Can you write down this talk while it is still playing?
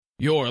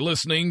You're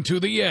listening to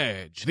The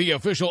Edge, the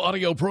official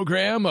audio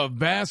program of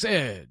Bass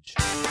Edge.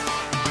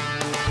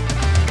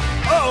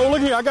 Uh-oh,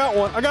 look here, I got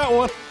one.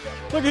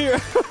 Look here.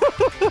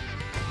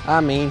 I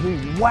mean, he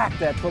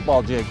whacked that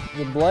football jig.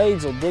 The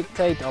blades will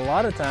dictate a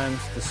lot of times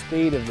the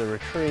speed of the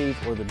retrieve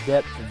or the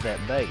depth of that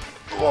bait.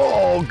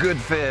 Oh, good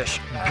fish.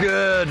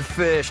 Good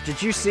fish.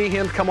 Did you see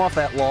him come off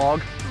that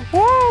log?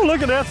 Whoa,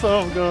 look at that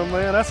son of a gun,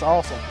 man. That's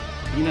awesome.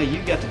 You know,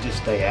 you've got to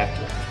just stay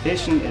after it.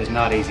 Fishing is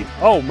not easy.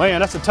 Oh, man,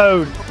 that's a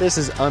toad. This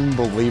is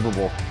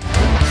unbelievable.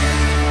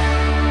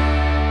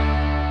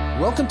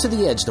 Welcome to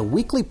The Edge, the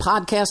weekly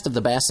podcast of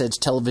the Bass Edge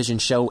television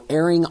show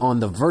airing on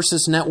the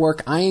Versus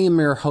Network. I am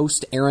your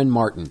host, Aaron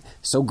Martin.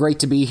 So great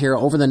to be here.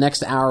 Over the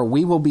next hour,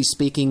 we will be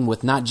speaking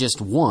with not just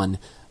one,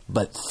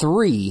 but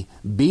three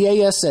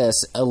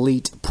BASS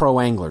Elite Pro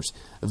Anglers.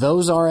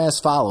 Those are as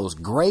follows: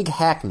 Greg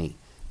Hackney,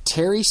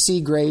 Terry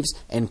Seagraves,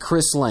 and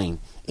Chris Lane.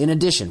 In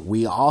addition,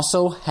 we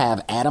also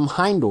have Adam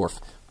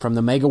Heindorf from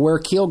the Megaware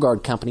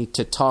Keelguard Company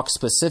to talk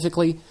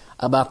specifically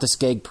about the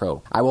Skeg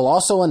Pro. I will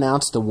also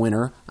announce the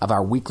winner of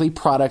our weekly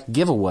product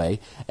giveaway,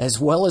 as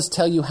well as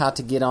tell you how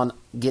to get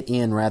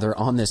in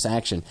on this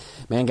action.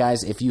 Man,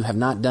 guys, if you have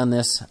not done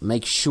this,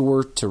 make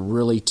sure to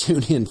really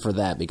tune in for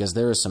that, because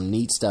there is some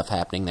neat stuff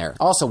happening there.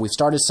 Also, we've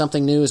started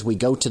something new as we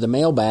go to the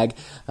mailbag.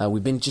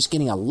 We've been just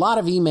getting a lot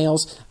of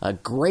emails,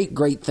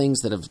 great things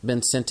that have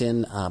been sent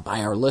in by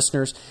our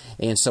listeners,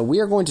 and so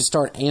we are going to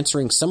start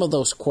answering some of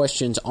those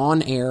questions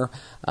on air,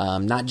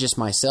 not just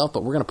myself,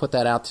 but we're going to put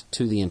that out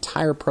to the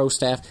entire pro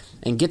staff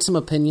and get some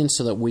opinions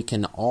so that we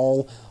can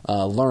all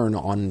learn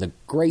on the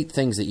great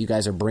things that you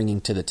guys are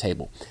bringing to the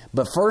table.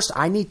 But first,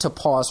 I need to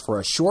pause for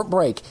a short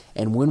break,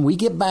 and when we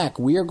get back,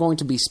 we are going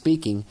to be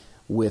speaking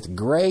with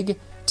Greg,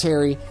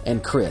 Terry,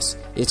 and Chris.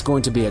 It's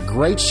going to be a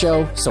great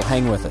show, so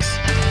hang with us.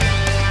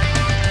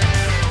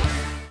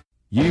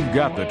 You've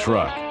got the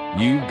truck.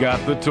 You've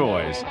got the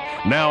toys.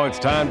 Now it's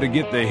time to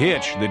get the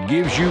hitch that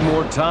gives you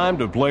more time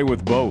to play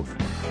with both.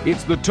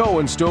 It's the Tow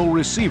and Stow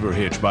Receiver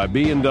Hitch by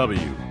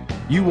B&W.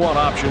 You want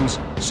options?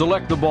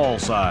 Select the ball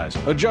size,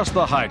 adjust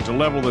the height to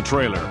level the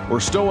trailer, or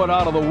stow it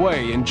out of the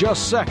way in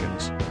just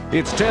seconds.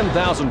 It's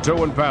 10,000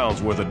 towing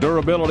pounds worth of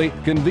durability,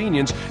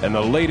 convenience, and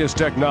the latest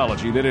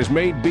technology that has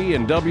made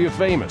B&W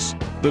famous.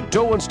 The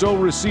Tow and Stow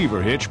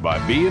Receiver Hitch by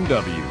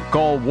B&W.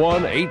 Call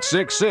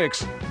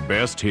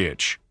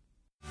 1-866-BEST-HITCH.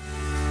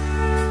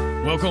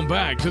 Welcome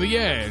back to The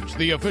Edge,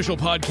 the official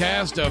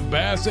podcast of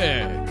Bass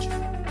Edge.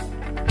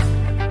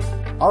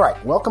 All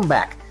right, welcome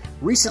back.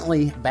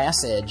 Recently,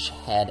 Bass Edge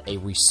had a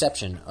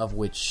reception of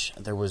which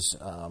there was,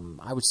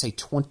 I would say,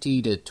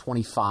 20 to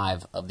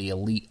 25 of the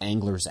elite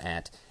anglers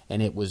at,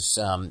 and it was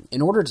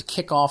in order to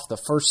kick off the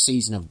first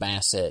season of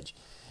Bass Edge.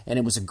 And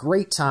it was a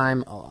great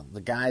time.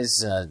 The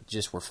guys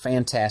just were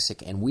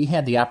fantastic, and we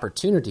had the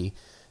opportunity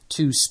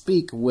to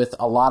speak with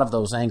a lot of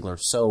those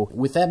anglers. So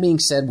with that being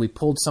said, we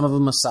pulled some of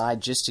them aside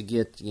just to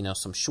get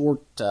some short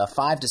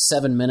 5 to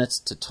 7 minutes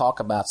to talk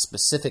about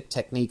specific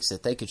techniques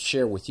that they could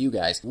share with you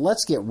guys.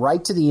 Let's get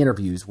right to the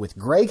interviews with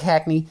Greg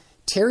Hackney,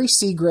 Terry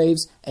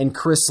Seagraves, and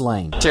Chris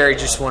Lane. Terry,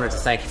 just wanted to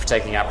thank you for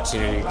taking the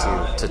opportunity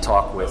to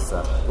talk with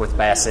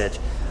Bass Edge.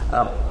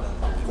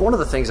 One of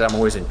the things I'm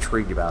always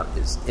intrigued about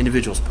is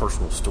individuals'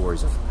 personal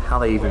stories of how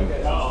they even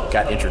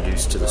got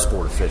introduced to the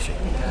sport of fishing.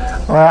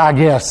 Well, I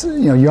guess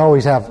you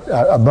always have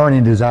a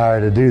burning desire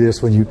to do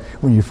this when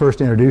you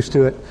first introduced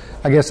to it.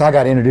 I guess I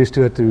got introduced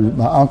to it through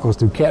my uncles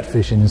through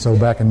catfishing, and so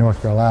back in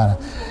North Carolina,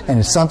 and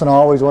it's something I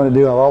always wanted to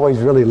do. I've always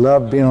really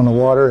loved being on the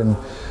water, and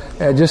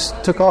it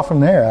just took off from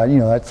there.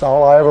 That's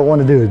all I ever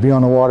wanted to do is be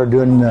on the water,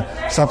 doing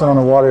something on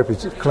the water, if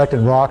it's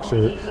collecting rocks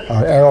or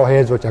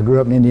arrowheads, which I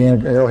grew up in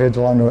Indiana, arrowheads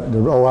along the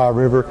Ohio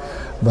River.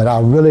 But I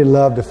really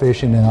loved the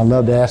fishing, and I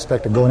loved the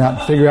aspect of going out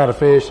and figure out a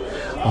fish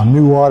on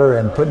new water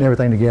and putting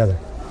everything together.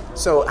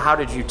 So how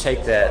did you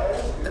take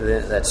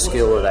that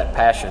skill or that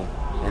passion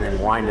and then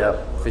wind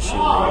up fishing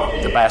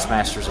the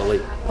Bassmasters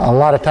Elite? A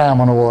lot of time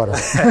on the water.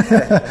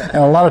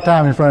 And a lot of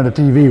time in front of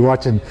the TV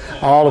watching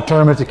all the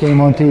tournaments that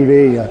came on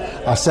TV.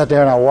 I sat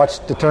there and I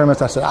watched the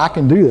tournaments. I said, I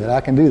can do that.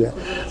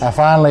 I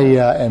finally,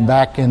 and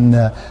back in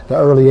the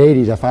early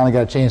 80s, I finally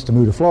got a chance to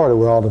move to Florida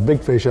where all the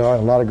big fish are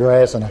and a lot of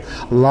grass and a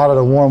lot of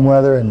the warm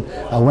weather. And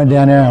I went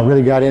down there and I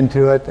really got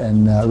into it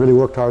and really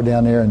worked hard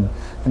down there and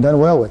done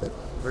well with it.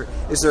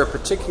 Is there a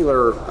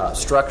particular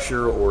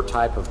structure or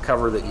type of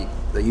cover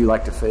that you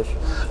like to fish?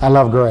 I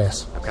love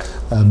grass. Okay.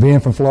 Being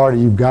from Florida,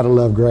 you've got to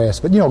love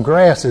grass. But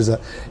grass is a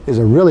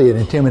really an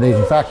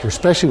intimidating factor,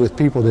 especially with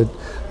people that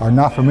are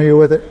not familiar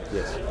with it.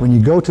 Yes. When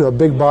you go to a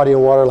big body of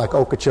water like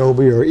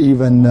Okeechobee or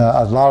even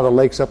a lot of the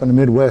lakes up in the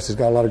Midwest has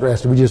got a lot of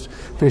grass. We just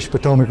fish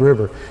Potomac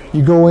River.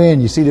 You go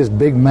in, you see this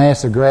big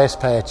massive grass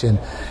patch, and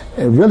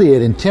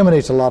it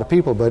intimidates a lot of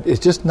people. But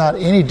it's just not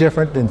any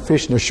different than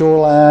fishing a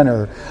shoreline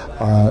or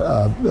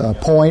a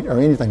point or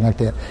anything like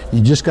that.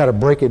 You just got to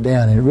break it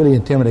down, and it really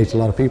intimidates a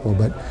lot of people.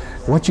 But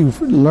once you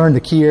learn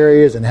the key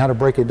areas and how to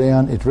break it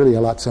down, it's really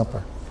a lot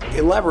simpler.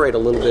 Elaborate a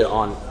little bit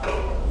on,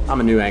 I'm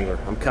a new angler.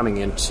 I'm coming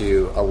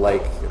into a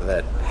lake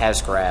that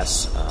has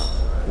grass.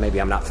 Maybe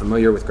I'm not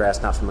familiar with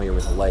grass, not familiar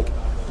with a lake.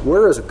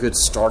 where is a good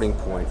starting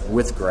point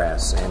with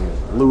grass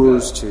and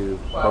lures to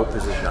boat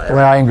position?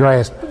 Well, in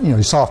grass,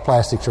 soft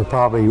plastics are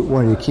probably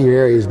one of the key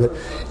areas. But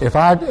if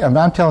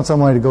I'm telling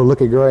somebody to go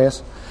look at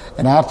grass,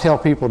 and I tell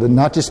people to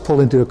not just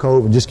pull into a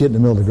cove and just get in the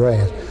middle of the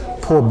grass,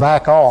 pull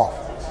back off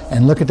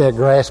and look at that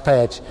grass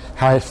patch,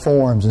 how it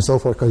forms and so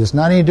forth, because it's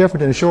not any different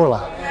than a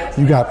shoreline.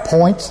 You got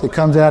points that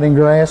comes out in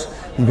grass,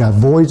 you got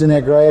voids in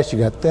that grass, you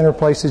got thinner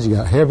places, you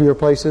got heavier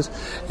places,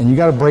 and you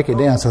got to break it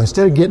down. So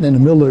instead of getting in the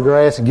middle of the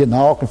grass and getting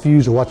all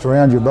confused with what's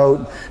around your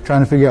boat,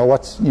 trying to figure out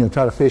what's,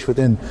 try to fish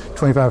within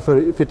 25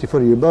 foot, 50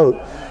 foot of your boat,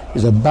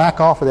 is to back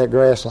off of that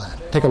grass line.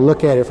 Take a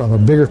look at it from a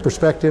bigger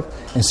perspective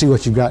and see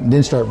what you've got, and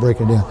then start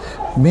breaking it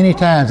down. Many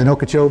times in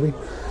Okeechobee,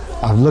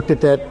 I've looked at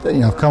that,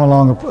 I've come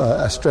along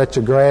a stretch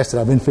of grass that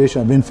I've been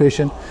fishing,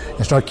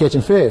 and started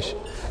catching fish.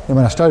 And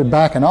when I started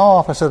backing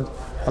off,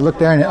 I looked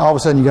there, and all of a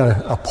sudden you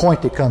got a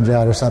point that comes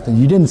out or something.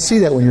 You didn't see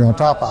that when you're on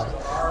top of it.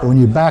 But when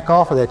you back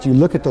off of that, you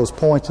look at those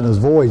points and those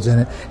voids in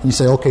it, and you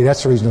say, okay,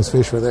 that's the reason those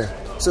fish were there.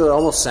 So it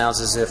almost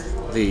sounds as if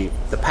the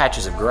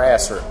patches of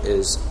grass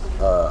is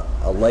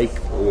a lake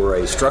or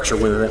a structure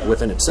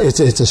within itself.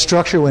 It's a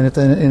structure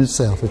within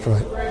itself, that's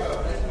right.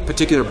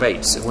 Particular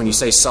baits, when you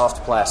say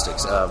soft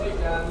plastics,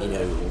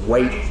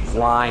 weight,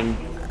 line,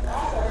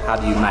 how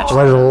do you match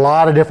well, there's a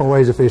lot of different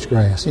ways to fish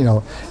grass.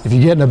 If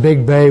you get in a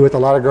big bay with a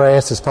lot of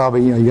grass, it's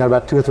probably, you got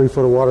about 2 or 3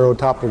 foot of water on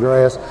top of the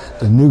grass.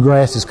 The new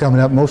grass is coming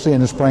up mostly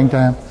in the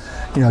springtime.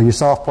 Your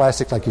soft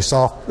plastics, like your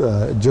soft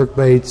jerk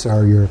baits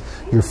or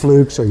your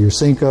flukes or your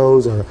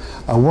Cincos, or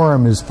a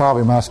worm is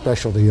probably my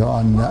specialty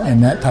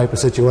in that type of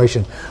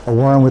situation. A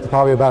worm with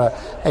probably about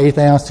an 1/8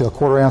 ounce to a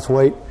 1/4 ounce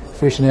weight,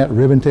 fishing that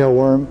ribbon tail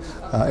worm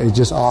is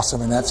just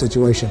awesome in that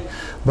situation.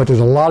 But there's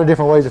a lot of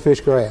different ways to fish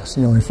grass.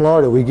 In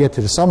Florida, we get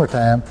to the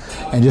summertime,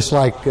 and just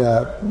like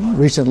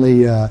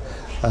recently,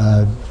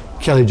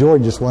 Kelly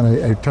Jordan just won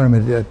a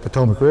tournament at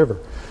Potomac River.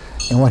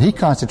 And what he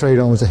concentrated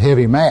on was the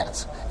heavy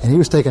mats. And he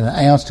was taking an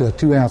ounce to a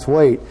 2 ounce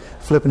weight,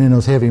 flipping in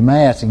those heavy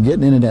mats and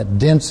getting into that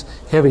dense,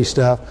 heavy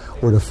stuff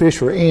where the fish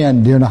were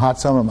in during the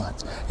hot summer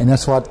months. And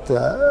that's what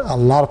a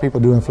lot of people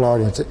do in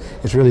Florida.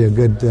 It's really a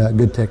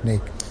good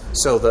technique.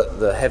 So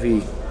the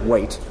heavy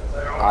weight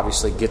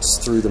obviously gets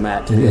through the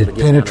mat. It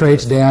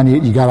penetrates down.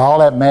 You got all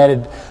that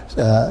matted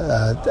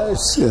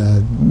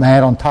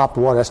mat on top of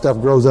the water. That stuff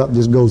grows up and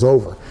just goes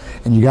over.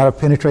 And you got to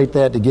penetrate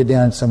that to get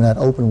down into some of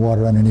that open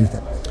water underneath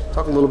it.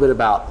 Talk a little bit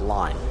about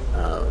line.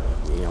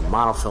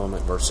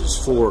 Monofilament versus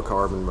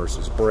fluorocarbon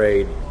versus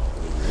braid.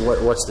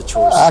 What's the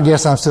choice? I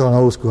guess I'm still an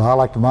old school. I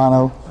like the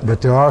mono,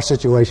 but there are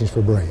situations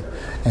for braid.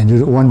 And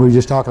the one we were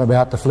just talking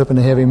about, the flipping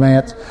the heavy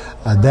mats,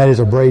 that is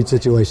a braid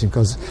situation,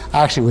 because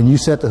actually when you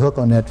set the hook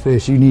on that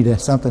fish, you need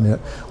something that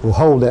will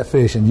hold that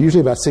fish. And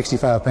usually about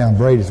 65-pound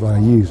braid is what I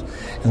use.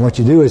 And what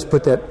you do is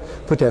put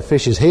that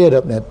fish's head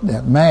up in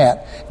that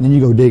mat, and then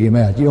you go dig him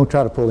out. You don't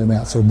try to pull him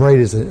out. So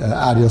braid is an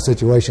ideal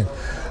situation.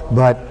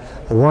 But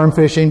worm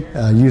fishing,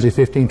 usually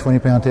 15,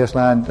 20-pound test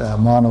line,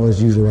 mono is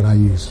usually what I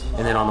use.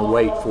 And then on the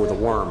weight for the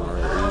worm,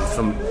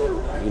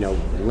 are you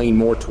lean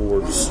more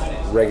towards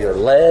regular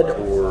lead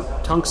or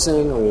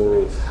tungsten,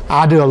 or?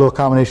 I do a little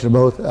combination of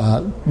both.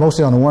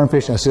 Mostly on the worm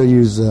fishing, I still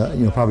use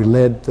probably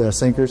lead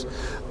sinkers,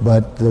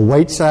 but the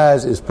weight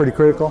size is pretty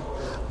critical.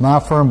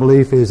 My firm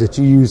belief is that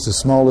you use the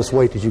smallest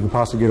weight that you can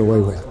possibly get away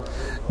with.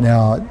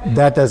 Now,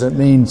 that doesn't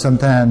mean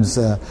sometimes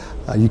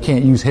you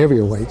can't use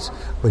heavier weights,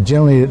 but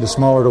generally the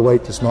smaller the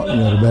weight,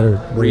 the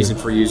better. Reason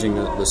for using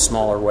the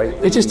smaller weight?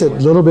 It's just a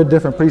little bit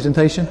different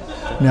presentation.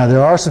 Now,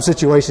 there are some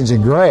situations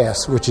in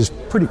grass, which is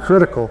pretty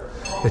critical,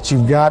 that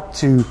you've got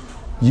to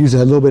use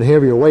a little bit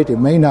heavier weight. It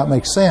may not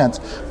make sense,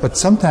 but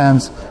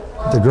sometimes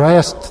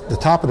the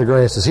top of the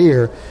grass is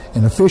here,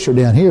 and the fish are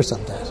down here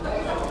sometimes.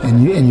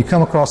 And you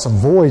come across some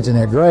voids in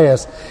that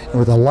grass, and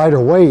with a lighter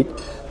weight,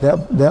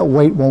 that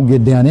weight won't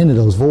get down into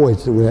those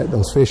voids where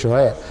those fish are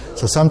at.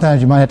 So sometimes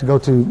you might have to go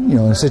to, in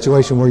a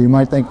situation where you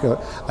might think an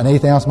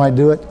 1/8 ounce might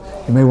do it,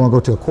 you may want to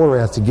go to a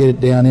 1/4 ounce to get it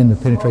down in and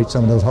penetrate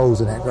some of those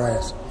holes in that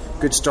grass.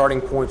 Good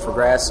starting point for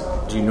grass.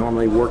 Do you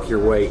normally work your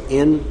way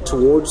in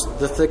towards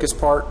the thickest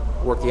part,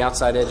 work the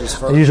outside edges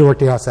first? I usually work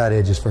the outside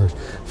edges first.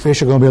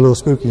 Fish are going to be a little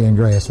spooky in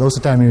grass. Most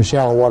of the time you're in a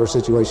shallow water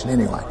situation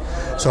anyway.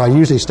 So I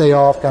usually stay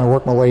off, kind of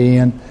work my way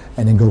in,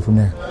 and then go from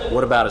there.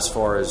 What about as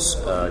far as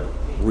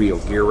reel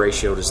gear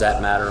ratio? Does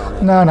that matter on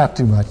it? No, not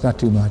too much.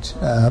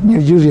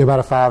 Usually about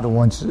a 5 to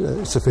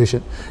 1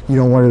 sufficient. You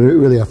don't want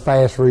really a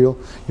fast reel.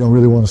 You don't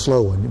really want a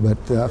slow one,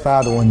 but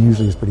 5 to 1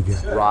 usually is pretty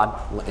good. Rod,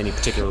 any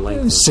particular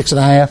length?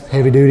 6.5,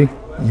 heavy duty.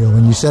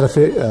 When you set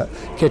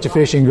catch a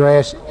fish in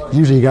grass,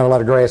 usually you got a lot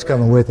of grass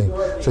coming with him,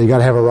 so you got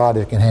to have a rod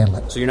that can handle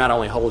it. So you're not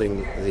only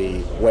holding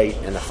the weight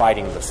and the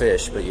fighting of the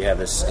fish, but you have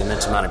this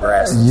immense amount of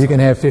grass. You can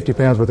have 50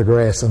 pounds worth of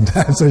grass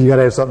sometimes, so you got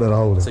to have something to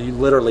hold it. So you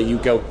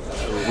go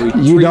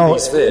retrieve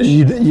these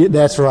fish.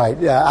 That's right.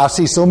 I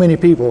see so many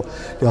people,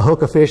 they'll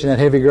hook a fish in that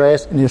heavy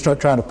grass and you start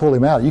trying to pull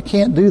him out. You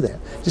can't do that.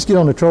 Just get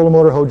on the trolling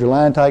motor, hold your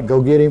line tight,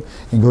 go get him,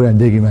 and go down and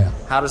dig him out.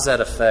 How does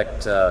that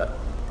affect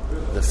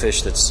the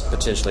fish that's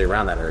potentially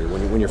around that area?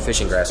 When you're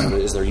fishing grass,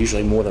 is there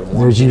usually more than one?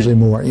 There's usually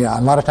more, yeah.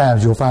 A lot of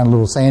times you'll find a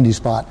little sandy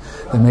spot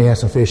that may have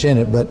some fish in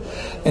it, but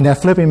in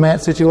that flipping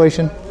mat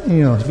situation,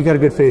 if you got a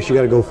good fish, you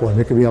got to go for it.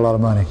 It could be a lot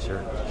of money.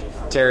 Sure.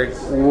 Terry,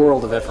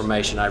 world of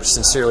information. I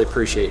sincerely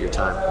appreciate your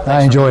time.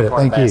 I enjoyed it.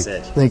 Thank you.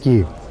 Thank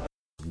you.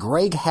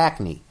 Greg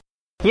Hackney.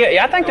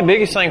 Yeah, I think the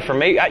biggest thing for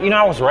me,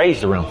 I was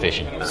raised around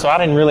fishing, so I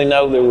didn't really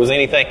know there was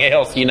anything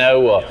else.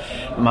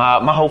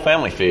 My whole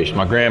family fished.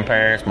 My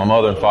grandparents, my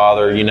mother and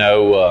father.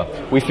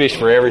 We fished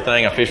for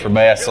everything. I fished for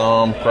bass,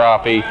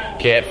 crappie,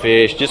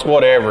 catfish, just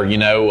whatever.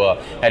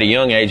 At a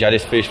young age, I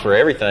just fished for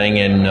everything,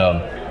 and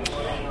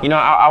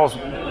I was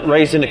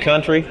raised in the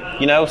country,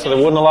 so there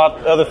wasn't a lot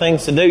of other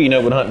things to do,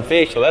 but hunt and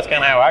fish. So that's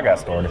kind of how I got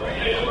started.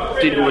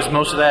 Was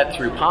most of that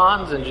through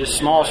ponds and just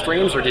small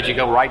streams, or did you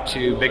go right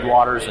to big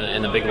waters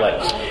and the big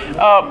lakes?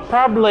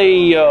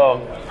 Probably a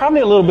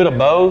little bit of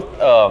both.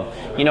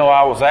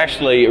 I was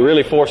actually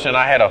really fortunate.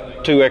 I had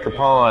a 2-acre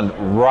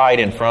pond right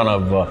in front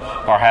of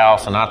our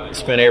house, and I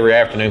spent every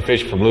afternoon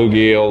fishing for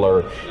bluegill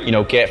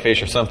or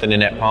catfish or something in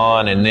that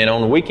pond. And then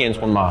on the weekends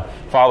when my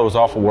father was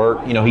off of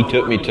work, he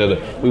took me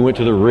we went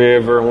to the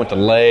river and went to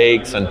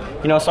lakes, and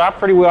so I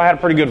had a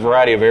pretty good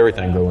variety of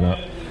everything growing up.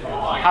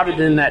 How did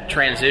then that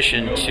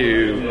transition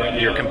to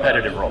your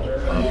competitive role?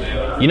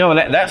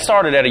 That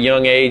started at a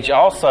young age.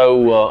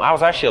 Also, I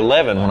was actually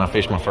 11 when I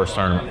fished my first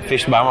tournament.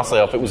 Fished by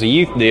myself. It was a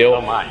youth deal.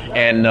 Oh my!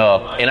 And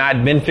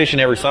I'd been fishing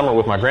every summer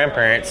with my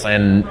grandparents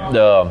and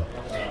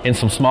in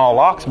some small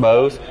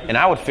oxbows, and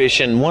I would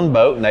fish in one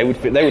boat, and they would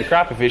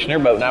crappie fish in their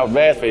boat, and I would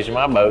bass fish in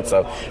my boat.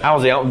 So I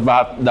was the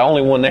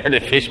only one there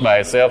that fished by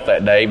himself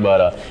that day.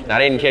 But and I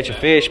didn't catch a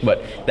fish,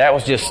 but that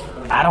was just,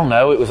 I don't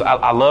know. It was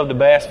I loved the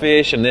bass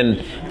fish, and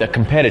then the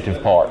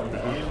competitive part.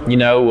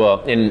 And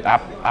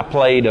I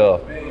played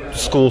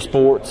school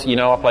sports.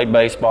 I played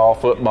baseball,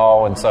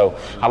 football, and so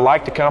I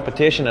liked the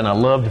competition and I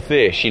loved to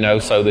fish.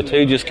 So the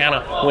two just kind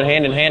of went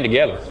hand in hand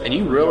together. And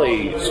you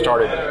really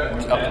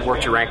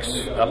worked your ranks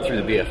up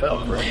through the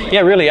BFL, correct?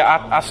 Yeah, really.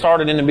 I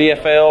started in the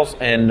BFLs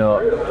and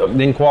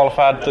then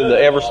qualified through the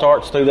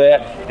EverStarts through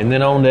that, and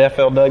then on to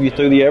FLW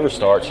through the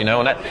EverStarts.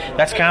 And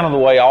that's kind of the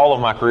way all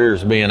of my career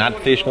has been. I'd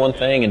fish one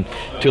thing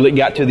until it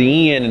got to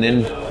the end, and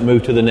then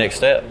move to the next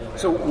step.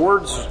 So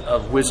words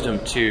of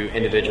wisdom to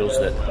individuals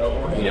that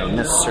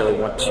necessarily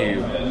want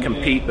to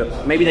compete,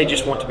 but maybe they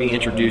just want to be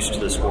introduced to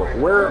the sport.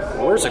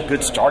 Where's a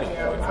good starting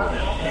point for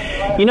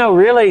them?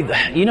 Really,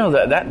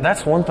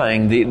 that's one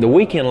thing. The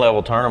weekend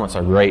level tournaments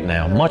are great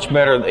now, much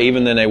better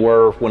even than they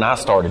were when I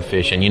started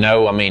fishing.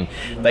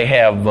 They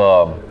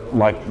have.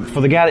 Like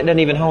for the guy that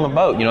doesn't even own a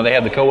boat, they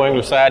have the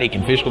co-angler side. He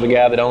can fish with the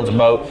guy that owns a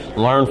boat,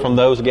 learn from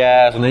those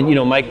guys, and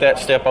then make that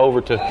step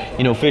over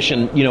to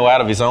fishing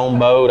out of his own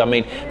boat. I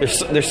mean,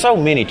 there's so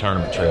many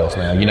tournament trails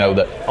now.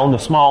 On the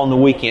small on the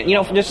weekend,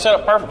 just set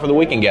up perfect for the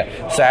weekend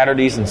guy.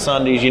 Saturdays and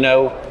Sundays.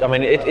 I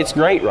mean, it's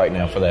great right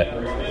now for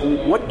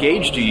that. What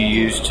gauge do you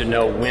use to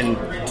know when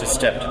to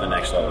step to the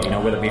next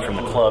level? Whether it be from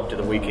the club to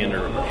the weekend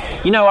or.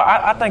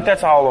 I think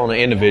that's all on an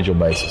individual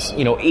basis.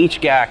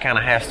 Each guy kind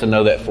of has to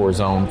know that for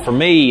his own. For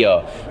me.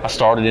 I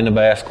started in the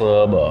bass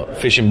club,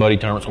 fishing buddy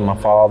tournaments with my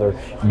father,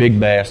 big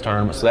bass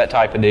tournaments, that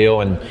type of deal,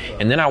 and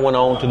then I went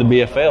on to the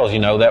BFLs.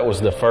 That was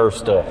the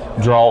first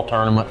draw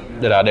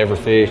tournament that I'd ever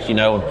fished. And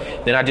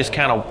then I just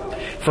kind of,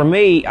 for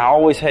me, I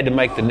always had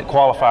to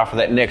qualify for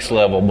that next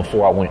level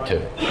before I went to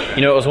it.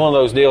 It was one of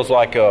those deals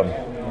like.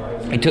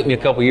 It took me a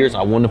couple years,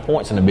 and I won the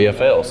points in the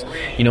BFLs.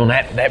 And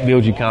that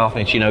builds you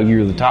confidence.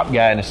 You're the top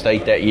guy in the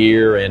state that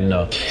year. And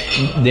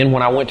then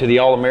when I went to the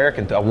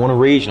All-American, I won a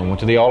regional,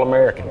 went to the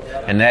All-American.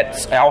 And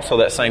that's also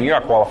that same year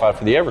I qualified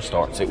for the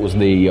EverStarts. It was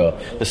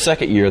the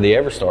second year of the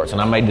EverStarts,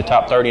 and I made the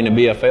top 30 in the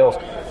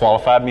BFLs,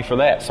 qualified me for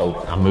that. So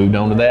I moved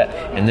on to that.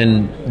 And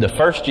then the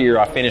first year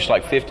I finished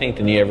like 15th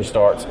in the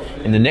EverStarts,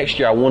 and the next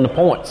year I won the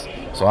points.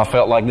 So I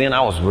felt like then I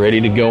was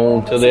ready to go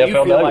on to the FLW.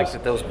 You feel like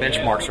that those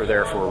benchmarks are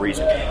there for a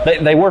reason?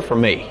 They were for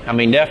me. I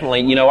mean,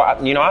 definitely.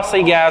 I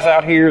see guys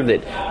out here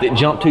that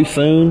jump too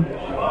soon,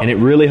 and it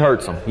really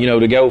hurts them.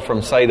 To go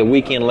from say the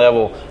weekend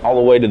level all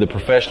the way to the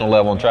professional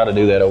level and try to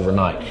do that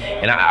overnight.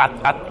 And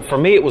I for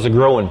me, it was a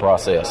growing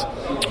process.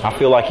 I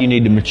feel like you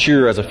need to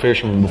mature as a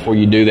fisherman before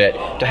you do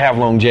that to have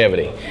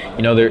longevity.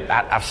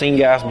 I've seen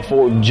guys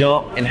before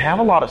jump and have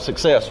a lot of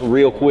success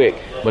real quick,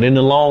 but in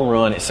the long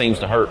run, it seems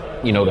to hurt.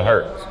 To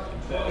hurt.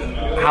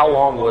 How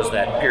long was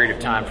that period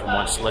of time from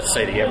once, let's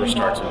say, the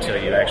EverStarts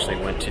until you actually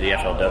went to the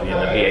FLW and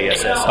the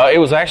BASS? It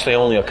was actually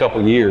only a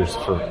couple years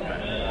from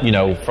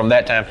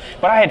that time.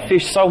 But I had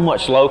fished so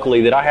much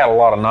locally that I had a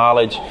lot of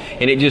knowledge,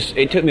 and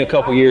it took me a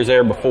couple years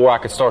there before I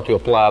could start to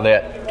apply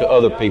that to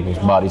other people's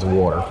bodies of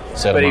water.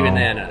 But even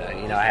then,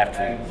 I have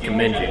to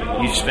commend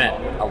you. You spent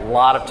a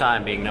lot of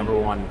time being number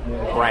one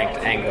ranked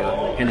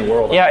angler in the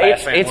world. Yeah,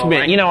 it's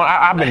been,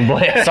 I've been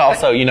blessed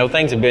also.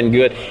 Things have been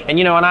good. And,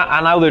 and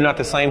I know they're not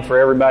the same for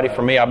everybody.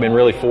 For me, I've been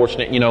really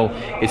fortunate.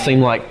 It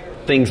seemed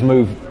like things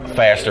move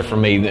faster for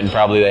me than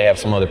probably they have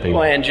some other people.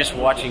 Well, and just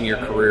watching your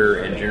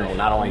career in general,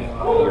 not only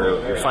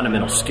your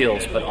fundamental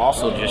skills, but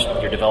also just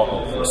your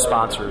development with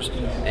sponsors.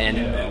 And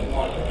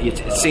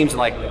it seems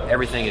like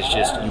everything is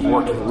just, you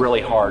worked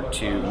really hard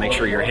to make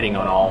sure you're hitting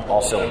on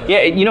all cylinders. Yeah,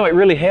 it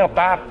really helped.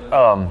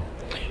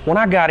 When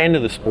I got into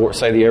the sport,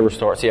 say the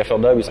Everstarts, the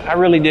FLWs, I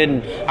really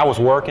didn't. I was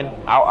working.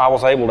 I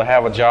was able to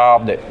have a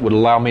job that would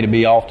allow me to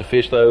be off to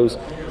fish those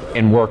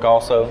and work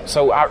also.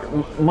 So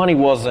money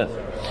wasn't,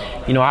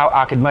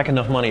 I could make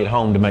enough money at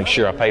home to make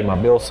sure I paid my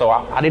bills. So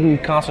I didn't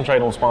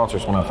concentrate on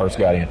sponsors when I first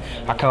got in.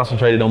 I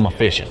concentrated on my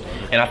fishing.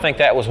 And I think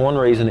that was one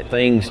reason that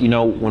things,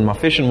 when my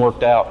fishing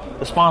worked out,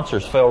 the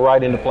sponsors fell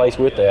right into place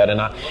with that. And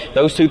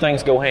those two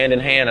things go hand in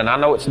hand. And I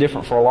know it's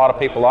different for a lot of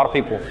people. A lot of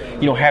people,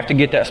 have to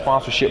get that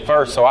sponsorship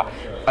first. So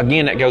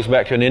again, that goes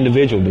back to an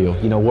individual deal,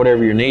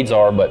 whatever your needs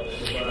are. But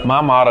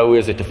my motto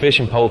is that the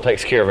fishing pole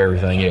takes care of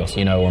everything else.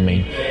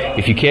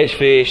 If you catch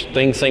fish,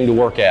 things seem to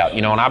work out,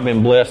 and I've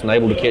been blessed and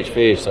able to catch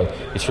fish, so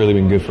it's really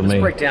been good for me.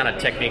 Let's break down a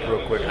technique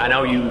real quick. I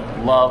know you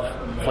love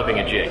flipping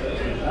a jig.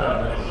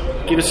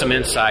 Give us some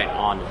insight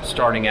on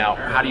starting out.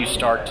 How do you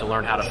start to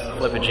learn how to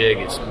flip a jig?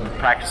 It's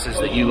practices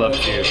that you love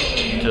to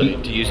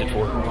use it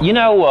for.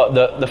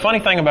 The funny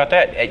thing about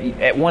that,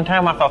 at one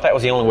time I thought that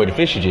was the only way to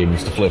fish a jig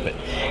was to flip it.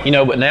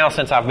 But now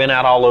since I've been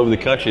out all over the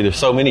country, there's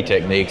so many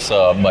techniques.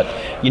 But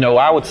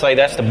I would say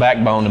that's the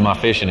backbone to my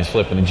fishing is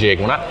flipping a jig.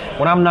 When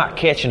I'm not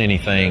catching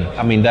anything,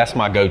 that's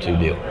my go-to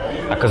deal.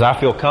 Because I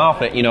feel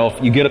confident,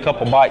 if you get a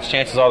couple bites,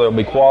 chances are there'll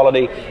be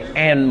quality,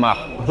 and my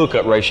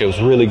hookup ratio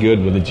is really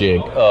good with the jig.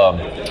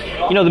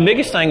 The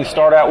biggest thing to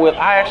start out with,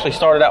 I actually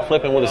started out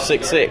flipping with a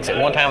 6.6.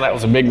 At one time that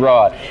was a big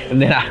rod,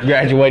 and then I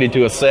graduated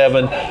to a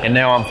 7, and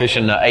now I'm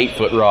fishing an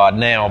 8-foot rod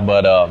now.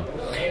 But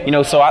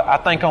so I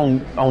think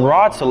on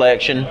rod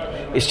selection,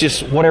 it's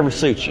just whatever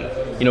suits you.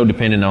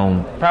 Depending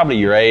on probably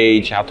your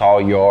age, how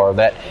tall you are,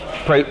 that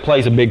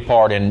plays a big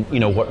part in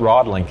what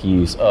rod length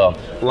you use.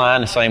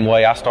 Line the same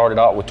way. I started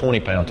out with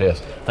 20-pound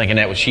test, thinking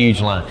that was huge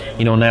line.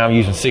 Now I'm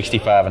using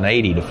 65 and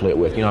 80 to flip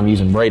with. I'm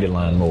using braided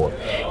line more.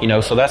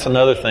 So that's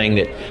another thing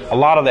that a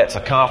lot of that's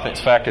a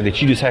confidence factor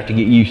that you just have to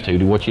get used to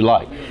what you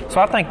like. So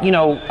I think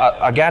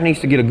a guy needs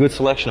to get a good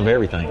selection of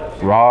everything: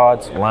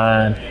 rods,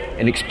 line,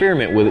 and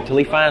experiment with it till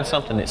he finds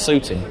something that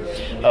suits him.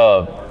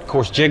 Of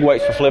course, jig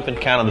weights for flipping,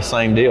 kind of the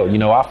same deal.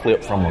 I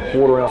flip from a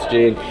 1/4 ounce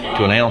jig to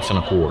 1 1/4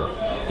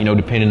 ounce,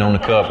 depending on the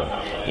cover.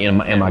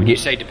 When you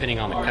say depending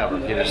on the cover,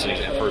 give us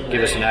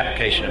an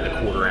application of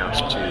the 1/4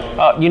 ounce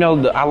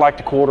too. I like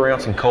the 1/4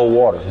 ounce in cold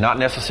water. Not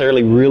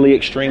necessarily really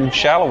extreme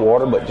shallow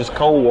water, but just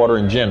cold water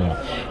in general.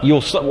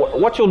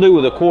 What you'll do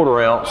with a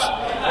 1/4 ounce,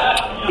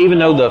 even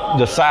though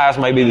the size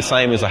may be the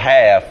same as a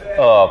half,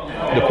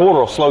 the 1/4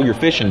 will slow your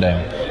fishing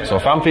down. So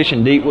if I'm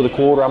fishing deep with a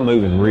 1/4, I'm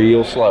moving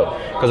real slow.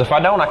 Because if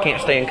I don't, I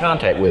can't stay in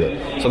contact with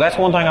it. So that's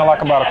one thing I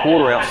like about a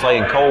 1/4 ounce, say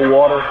in cold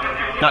water,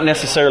 not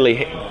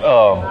necessarily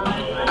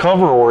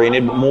cover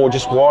oriented, but more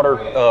just water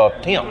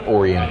temp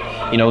oriented.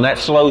 And that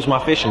slows my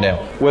fishing down,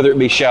 whether it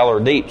be shallow or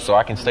deep, so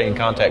I can stay in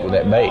contact with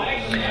that bait.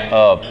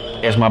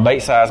 As my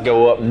bait size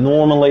go up,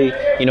 normally,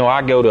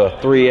 I go to a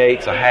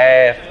 3/8, a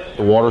half.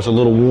 The water's a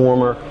little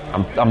warmer.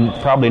 I'm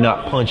probably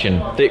not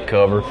punching thick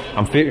cover.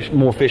 I'm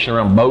more fishing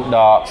around boat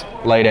docks,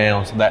 lay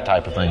downs, that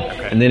type of thing.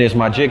 Okay. And then as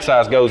my jig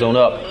size goes on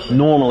up,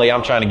 normally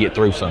I'm trying to get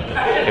through something.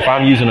 If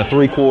I'm using a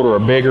 3/4 or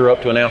bigger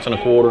up to 1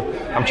 1/4 ounce,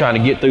 I'm trying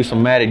to get through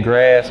some matted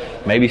grass,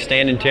 maybe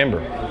standing timber,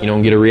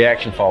 and get a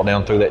reaction fall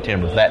down through that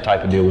timber. That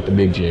type of deal with the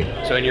big jig.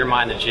 So in your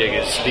mind, the jig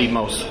is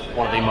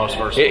one of the most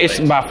versatile It's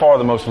baits. By far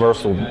the most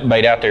versatile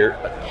bait out there.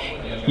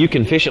 You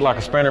can fish it like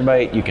a spinner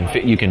bait. You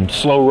can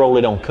slow roll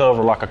it on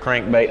cover like a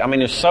crankbait.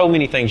 There's so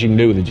many things you can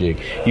do with a jig.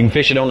 You can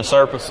fish it on the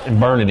surface and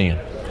burn it in.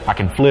 I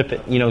can flip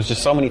it. There's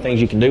just so many things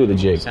you can do with a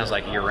jig. Sounds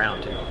like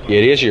year-round, too.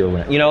 It is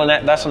year-round.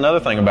 And that's another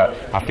thing about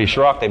I fish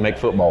rock. They make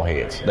football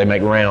heads. They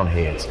make round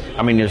heads.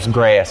 There's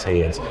grass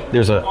heads.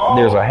 There's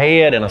a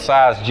head and a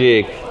size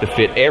jig to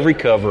fit every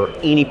cover,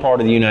 any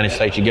part of the United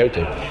States you go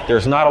to.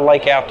 There's not a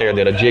lake out there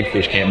that a jig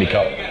fish can't be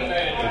caught.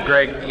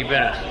 Greg, you've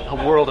been a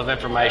world of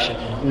information.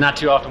 Not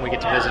too often we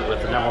get to visit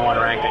with the #1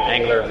 ranked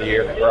angler of the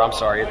year, the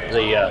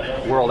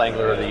world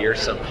angler of the year.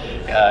 So,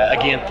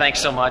 again, thanks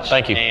so much.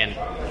 Thank you. And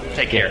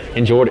take care.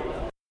 Enjoyed it.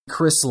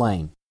 Chris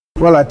Lane.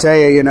 Well, I tell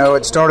you,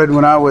 it started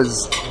when I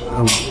was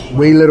a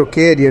wee little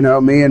kid.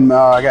 Me and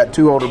I got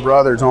 2 older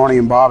brothers, Arnie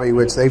and Bobby,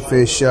 which they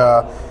fish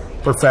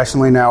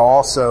professionally now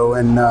also.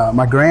 And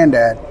my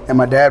granddad and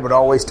my dad would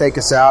always take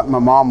us out, and my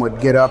mom would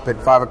get up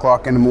at 5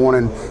 o'clock in the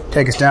morning,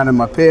 take us down to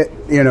my pit,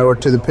 or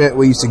to the pit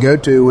we used to go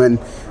to when,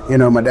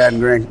 my dad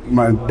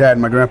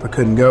and my grandpa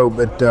couldn't go.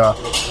 But,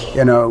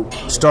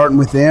 starting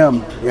with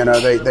them,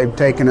 they've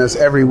taken us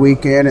every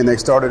weekend, and they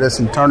started us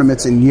in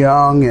tournaments in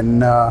Young,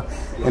 and,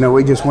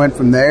 we just went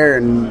from there,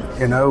 and,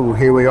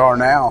 here we are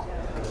now,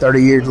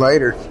 30 years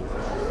later.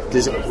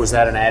 Was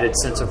that an added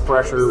sense of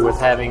pressure with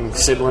having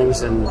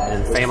siblings and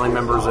family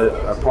members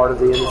a part of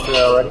the industry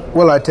already?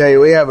 Well, I tell you,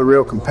 we have a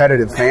real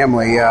competitive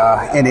family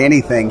in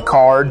anything,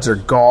 cards or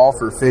golf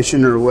or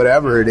fishing or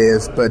whatever it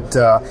is. But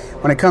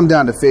when it comes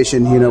down to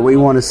fishing, we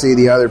want to see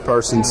the other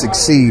person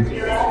succeed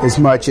as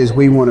much as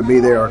we want to be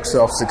there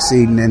ourselves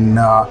succeeding. And,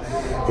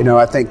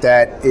 I think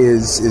that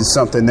is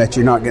something that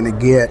you're not going to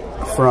get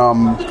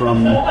from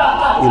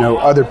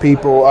other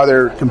people,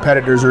 other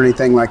competitors or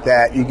anything like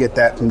that. You get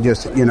that from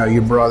just,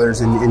 your brothers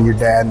and your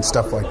dad and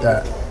stuff like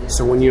that.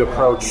 So when you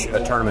approach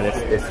a tournament,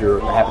 if you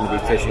happen to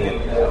be fishing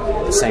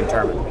at the same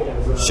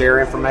tournament, share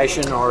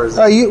information or is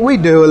we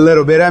do a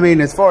little bit.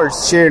 As far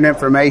as sharing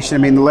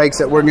information, the lakes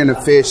that we're going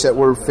to fish, that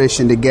we're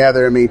fishing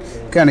together,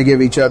 kind of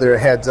give each other a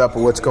heads up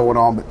of what's going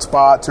on. But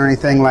spots or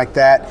anything like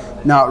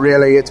that, not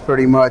really. It's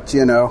pretty much,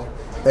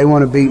 they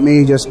want to beat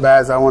me just as bad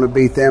as I want to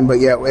beat them,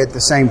 but yet at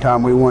the same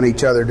time we want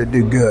each other to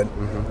do good.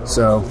 Mm-hmm.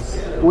 So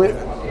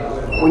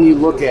when you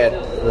look at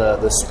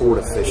the sport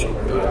of fishing,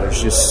 there's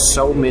just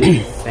so many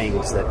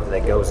things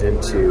that goes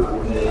into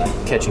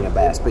catching a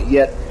bass, but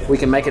yet we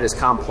can make it as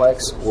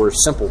complex or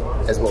simple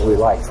as what we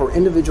like. For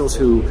individuals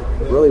who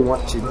really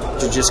want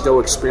to just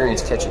go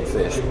experience catching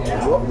fish,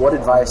 what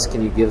advice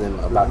can you give them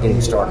about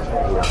getting started?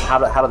 How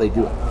do they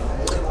do it?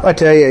 I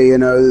tell you,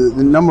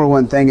 the number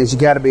one thing is you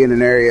got to be in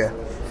an area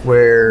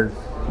where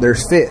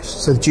there's fish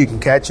so that you can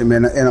catch them.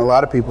 And a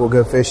lot of people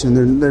go fishing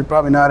and there's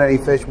probably not any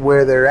fish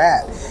where they're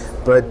at.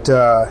 But,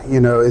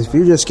 if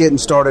you're just getting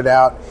started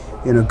out,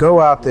 go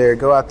out there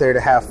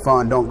to have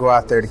fun. Don't go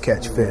out there to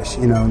catch fish.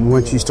 And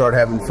once you start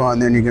having fun,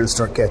 then you're going to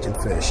start catching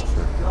fish.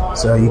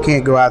 So you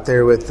can't go out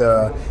there with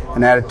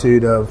an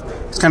attitude of,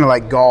 it's kind of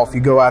like golf.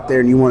 You go out there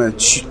and you want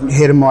to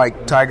hit them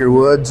like Tiger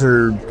Woods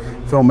or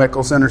Phil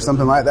Mickelson or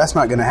something like that. That's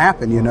not going to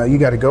happen. You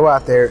got to go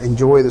out there,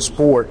 enjoy the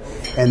sport,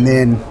 and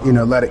then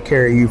let it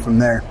carry you from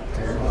there.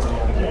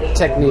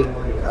 Technique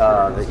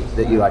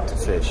that you like to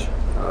fish.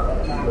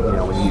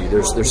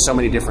 There's so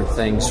many different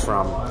things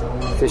from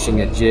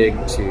fishing a jig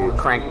to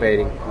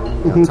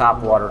crankbaiting,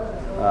 top water.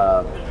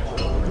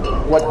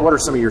 What are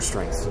some of your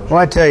strengths? Well,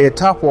 I tell you,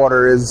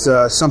 topwater is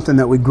something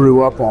that we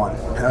grew up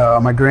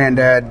on. My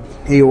granddad,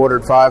 he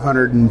ordered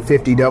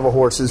 550 devil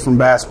horses from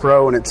Bass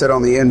Pro, and it said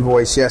on the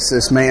invoice, yes,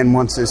 this man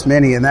wants this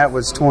many, and that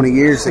was 20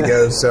 years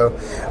ago. So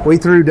we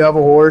threw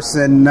devil horse,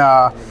 and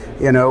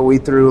we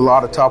threw a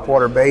lot of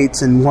topwater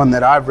baits, and one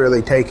that I've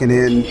really taken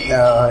in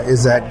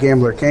is that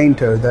Gambler cane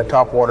toad, that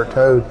topwater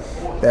toad.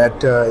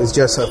 That is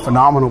just a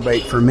phenomenal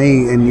bait for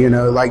me.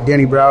 And, like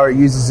Denny Brower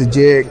uses a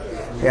jig,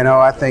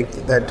 I think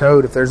that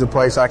toad, if there's a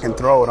place I can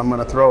throw it, I'm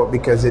going to throw it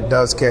because it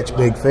does catch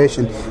big fish.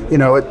 And,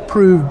 it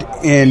proved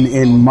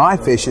in my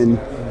fishing,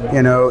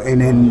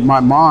 and in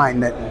my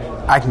mind that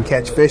I can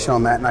catch fish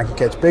on that and I can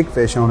catch big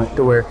fish on it,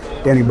 to where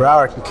Denny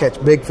Brower can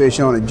catch big fish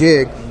on a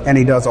jig, and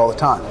he does all the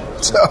time.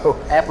 So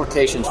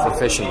applications for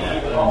fishing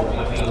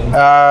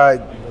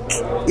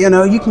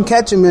you can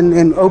catch them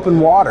in open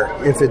water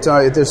if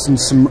there's some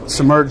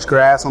submerged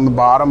grass on the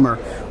bottom,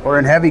 or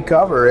in heavy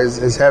cover,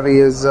 as heavy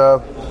as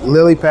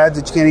lily pads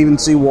that you can't even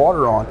see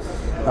water on.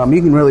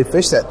 You can really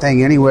fish that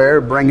thing anywhere,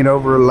 bring it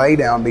over a lay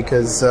down,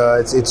 because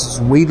it's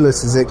as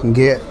weedless as it can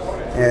get,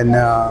 and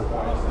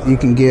you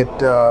can get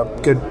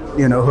good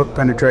hook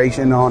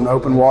penetration on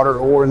open water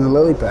or in the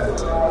lily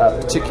pads. A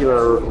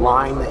particular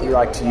line that you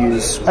like to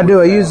use? I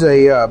do. I use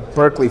a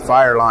Berkley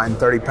Fire Line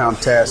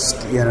 30-pound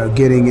test.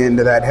 Getting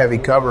into that heavy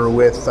cover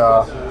with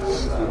that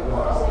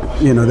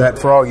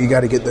frog, you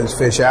got to get those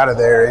fish out of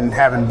there, and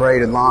having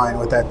braided line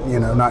with that,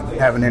 not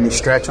having any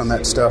stretch on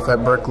that stuff,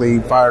 that Berkley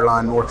Fire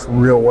Line works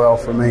real well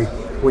for me.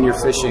 When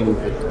you're fishing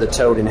the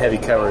toad in heavy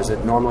cover, is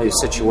it normally a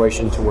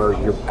situation to where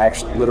you're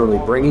actually literally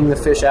bringing the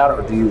fish out,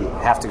 or do you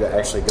have to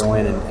actually go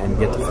in and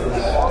get the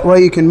fish? Well,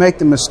 you can make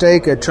the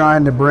mistake of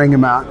trying to bring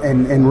them out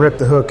and rip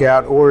the hook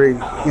out, or you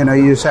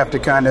just have to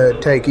kind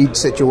of take each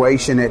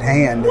situation at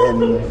hand.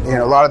 And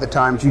a lot of the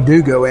times you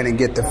do go in and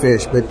get the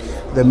fish, but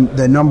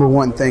the number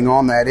one thing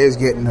on that is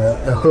getting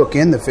a hook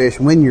in the fish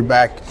when you're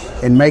back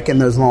and making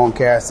those long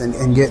casts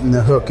and getting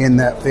the hook in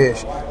that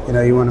fish.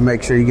 You want to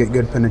make sure you get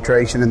good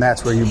penetration, and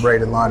that's where your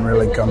braided line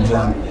really comes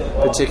in.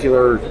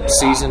 Particular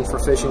season for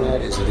fishing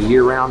it? Is it a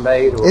year-round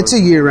bait? Or? It's a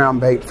year-round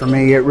bait for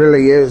me. It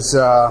really is.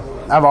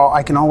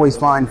 I can always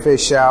find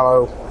fish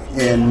shallow,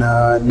 and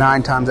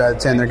 9 times out of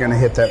 10 they're going to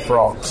hit that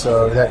frog.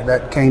 So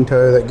that cane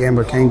toad, that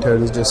Gambler cane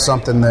toad, is just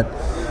something that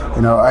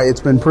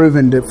it's been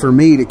proven for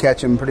me to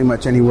catch them pretty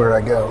much anywhere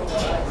I go.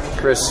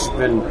 Chris, it's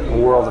been a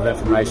world of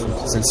information.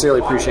 Sincerely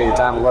appreciate your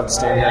time. I'd love to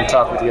stand here and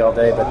talk with you all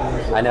day, but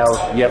I know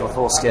you have a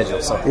full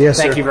schedule. So yes,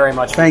 thank you very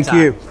much for your time.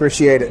 Thank you.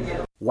 Appreciate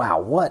it.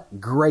 Wow,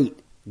 what great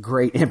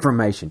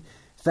information.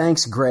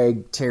 Thanks,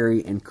 Greg,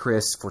 Terry, and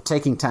Chris, for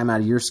taking time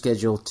out of your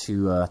schedule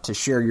to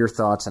share your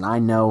thoughts. And I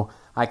know,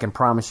 I can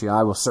promise you,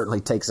 I will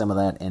certainly take some of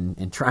that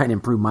and try and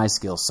improve my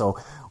skills. So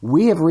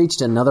we have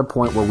reached another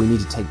point where we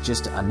need to take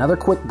just another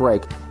quick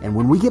break. And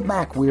when we get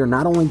back, we are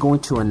not only going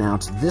to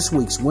announce this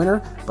week's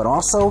winner, but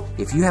also,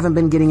 if you haven't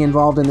been getting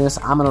involved in this,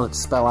 I'm going to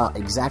spell out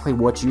exactly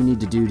what you need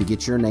to do to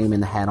get your name in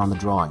the hat on the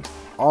drawing.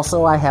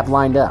 Also, I have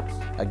lined up,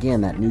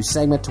 again, that new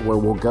segment to where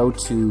we'll go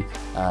to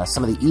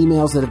some of the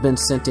emails that have been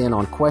sent in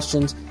on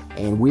questions,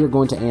 and we are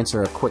going to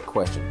answer a quick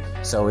question.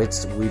 So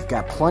we've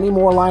got plenty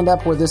more lined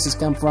up where this has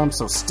come from,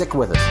 so stick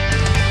with us.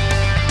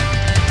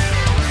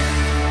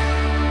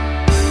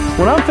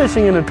 When I'm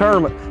fishing in a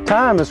tournament,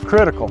 time is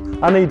critical.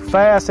 I need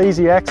fast,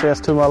 easy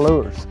access to my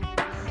lures.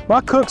 My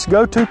Cook's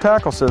go-to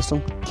tackle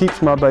system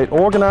keeps my bait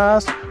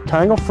organized,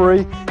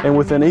 tangle-free, and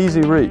within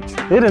easy reach.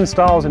 It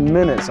installs in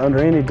minutes under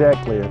any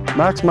deck lid,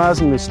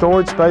 maximizing the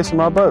storage space in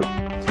my boat.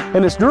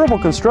 And its durable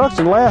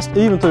construction lasts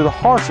even through the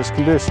harshest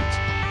conditions.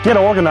 Get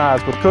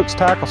organized with Cook's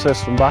tackle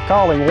system by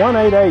calling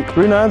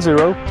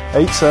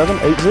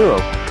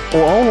 1-888-390-8780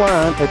 or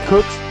online at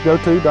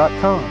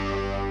cooksgoto.com.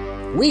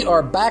 We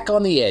are back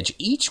on the edge.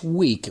 Each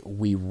week,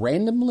 we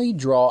randomly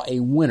draw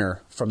a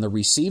winner from the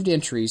received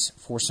entries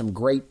for some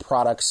great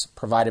products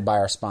provided by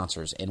our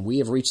sponsors. And we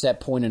have reached that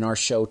point in our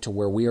show to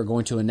where we are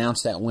going to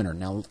announce that winner.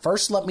 Now,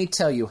 first, let me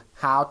tell you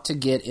how to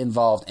get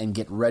involved and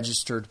get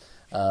registered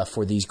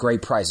for these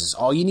great prizes.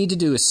 All you need to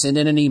do is send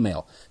in an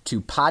email to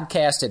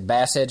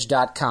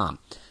podcast@bassedge.com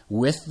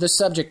with the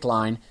subject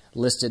line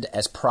listed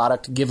as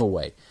product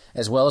giveaway,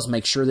 as well as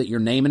make sure that your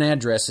name and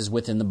address is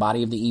within the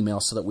body of the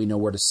email so that we know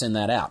where to send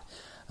that out.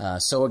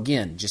 So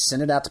again, just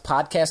send it out to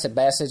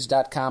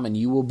podcast@bassedge.com and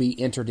you will be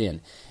entered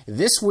in.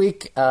 This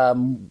week,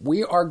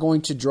 we are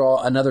going to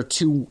draw another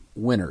 2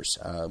 winners.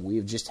 We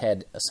have just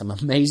had some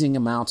amazing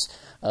amounts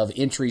of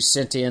entries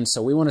sent in,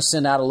 so we want to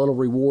send out a little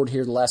reward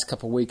here the last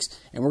couple of weeks,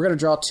 and we're going to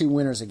draw 2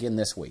 winners again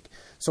this week.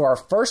 So our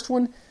first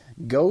one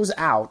goes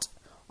out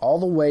all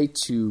the way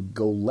to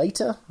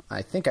Goleta,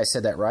 I think I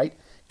said that right,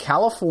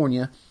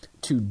 California,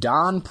 to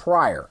Don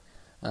Pryor.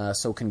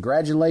 So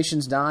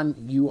congratulations, Don.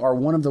 You are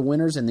one of the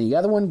winners. And the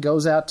other one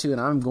goes out to,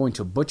 and I'm going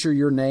to butcher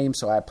your name,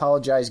 so I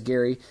apologize,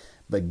 Gary,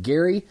 but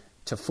Gary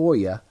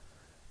Tafoya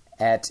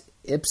at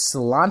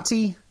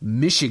Ypsilanti,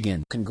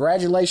 Michigan.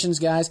 Congratulations,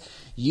 guys.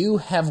 You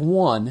have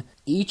won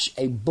each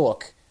a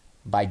book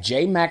by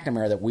Jay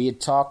McNamara that we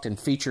had talked and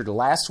featured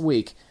last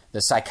week,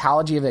 The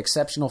Psychology of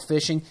Exceptional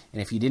Fishing.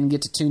 And if you didn't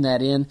get to tune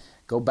that in,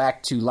 go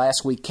back to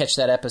last week, catch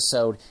that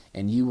episode,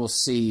 and you will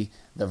see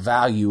the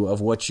value of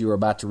what you are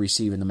about to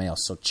receive in the mail.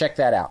 So check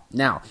that out.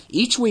 Now,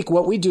 each week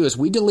what we do is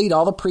we delete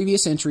all the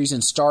previous entries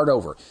and start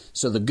over.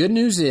 So the good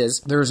news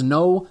is there's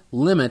no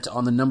limit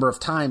on the number of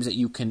times that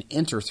you can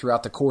enter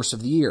throughout the course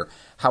of the year.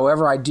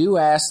 However, I do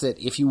ask that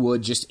if you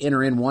would just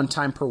enter in 1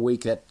 time per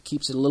week. That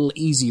keeps it a little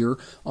easier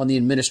on the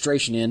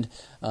administration end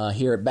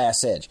here at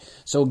Bass Edge.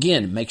 So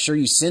again, make sure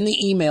you send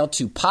the email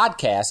to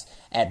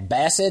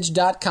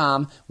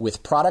podcast@bassedge.com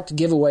with product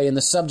giveaway in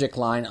the subject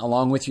line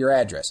along with your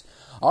address.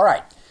 All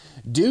right.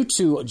 Due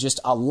to just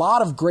a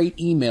lot of great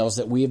emails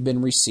that we have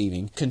been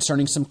receiving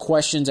concerning some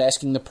questions,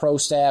 asking the pro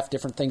staff,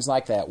 different things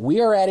like that, we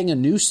are adding a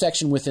new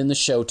section within the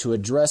show to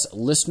address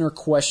listener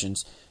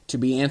questions to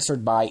be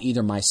answered by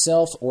either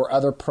myself or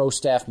other pro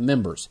staff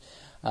members.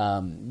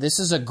 This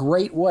is a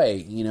great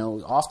way. You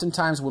know,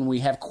 oftentimes when we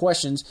have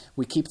questions,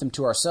 we keep them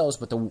to ourselves,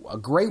 but a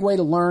great way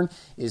to learn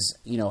is,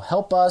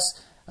 help us.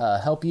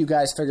 Help you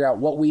guys figure out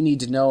what we need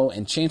to know,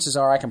 and chances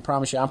are, I can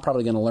promise you, I'm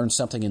probably going to learn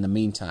something in the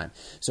meantime.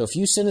 So if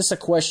you send us a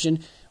question,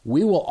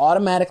 we will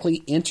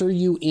automatically enter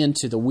you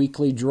into the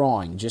weekly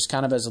drawing, just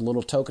kind of as a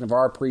little token of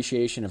our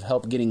appreciation of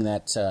help getting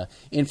that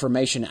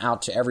information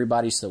out to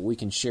everybody so that we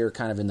can share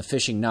kind of in the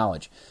fishing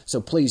knowledge. So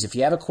please, if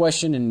you have a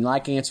question and you'd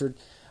like answered,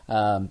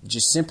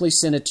 just simply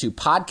send it to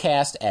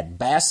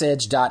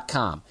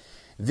podcast@bassedge.com.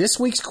 This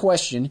week's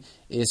question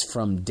is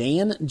from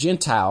Dan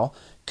Gentile,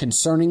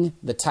 concerning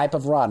the type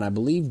of rod. And I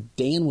believe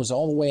Dan was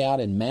all the way out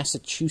in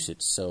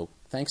Massachusetts. So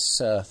thanks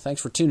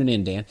for tuning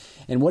in, Dan.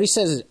 And what he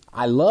says is,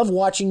 I love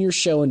watching your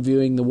show and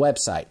viewing the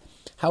website.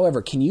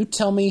 However, can you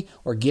tell me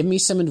or give me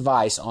some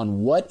advice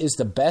on what is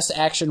the best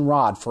action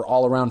rod for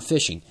all-around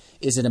fishing?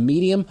 Is it a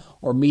medium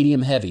or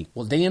medium heavy?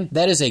 Well, Dan,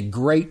 that is a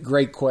great,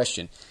 great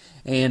question.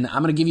 And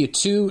I'm going to give you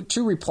two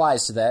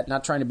replies to that,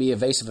 not trying to be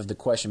evasive of the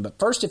question. But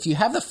first, if you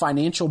have the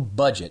financial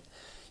budget,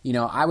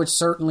 I would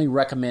certainly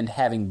recommend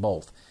having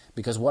both.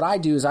 Because what I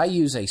do is I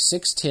use a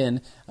 610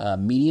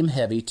 medium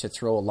heavy to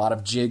throw a lot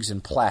of jigs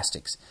and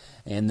plastics.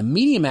 And the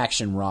medium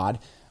action rod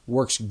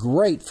works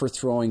great for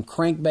throwing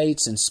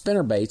crankbaits and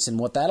spinnerbaits. And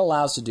what that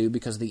allows to do,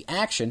 because of the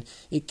action,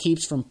 it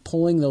keeps from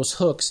pulling those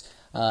hooks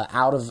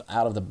out of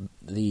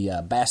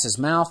the bass's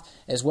mouth,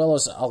 as well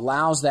as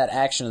allows that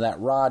action of that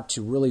rod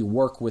to really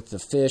work with the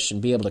fish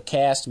and be able to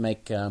cast,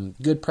 make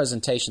good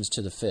presentations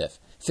to the fish.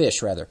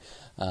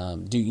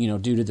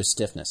 Due to the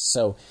stiffness.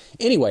 So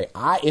anyway,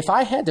 if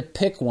I had to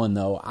pick one,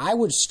 though, I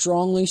would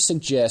strongly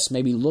suggest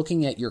maybe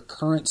looking at your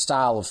current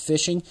style of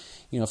fishing.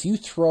 If you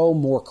throw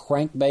more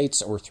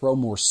crankbaits or throw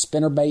more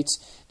spinnerbaits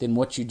than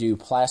what you do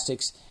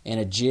plastics and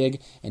a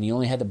jig, and you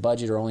only had the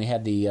budget or only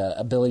had the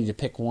ability to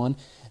pick one,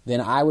 then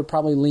I would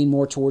probably lean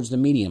more towards the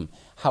medium.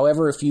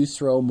 However, if you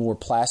throw more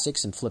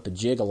plastics and flip a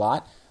jig a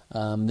lot,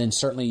 then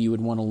certainly you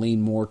would want to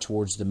lean more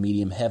towards the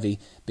medium heavy,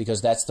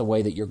 because that's the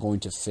way that you're going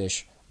to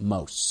fish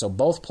most. So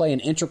both play an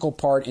integral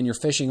part in your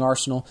fishing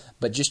arsenal,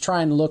 but just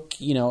try and look,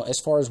 as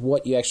far as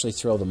what you actually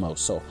throw the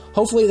most. So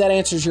hopefully that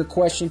answers your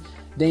question.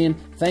 Dan,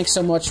 thanks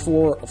so much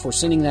for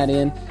sending that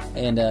in.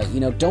 And,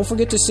 don't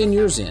forget to send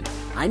yours in.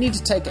 I need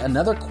to take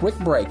another quick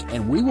break,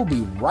 and we will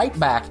be right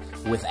back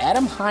with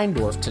Adam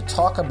Heindorf to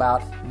talk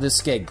about the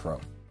Skeg Pro.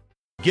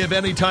 Give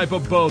any type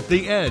of boat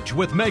the edge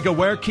with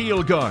MegaWare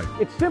Keel Guard.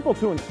 It's simple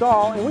to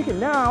install, and we can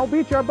now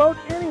beach our boat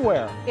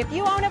anywhere. If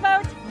you own a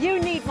boat, you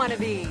need one of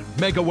these.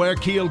 MegaWare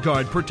Keel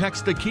Guard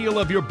protects the keel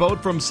of your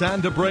boat from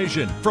sand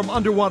abrasion, from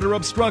underwater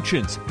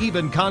obstructions,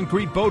 even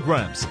concrete boat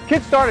ramps.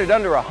 Kit started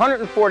under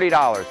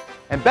 $140.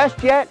 And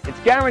best yet, it's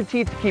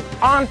guaranteed to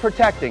keep on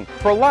protecting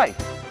for life.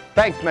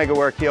 Thanks,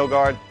 MegaWare Keel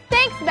Guard.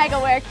 Thanks,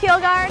 MegaWare Keel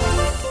Guard.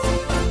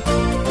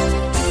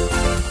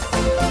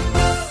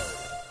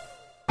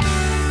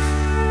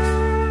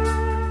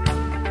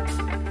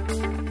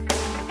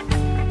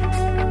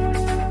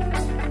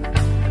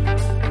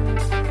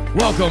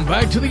 Welcome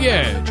back to The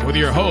Edge with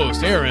your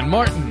host, Aaron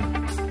Martin.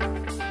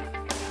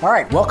 All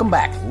right, welcome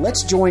back.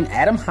 Let's join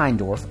Adam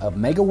Heindorf of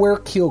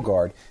MegaWare Keel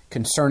Guard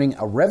concerning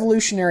a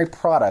revolutionary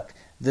product,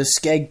 the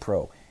Skeg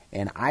Pro.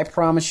 And I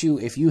promise you,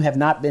 if you have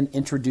not been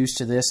introduced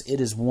to this,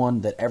 it is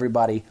one that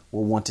everybody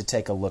will want to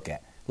take a look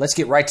at. Let's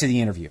get right to the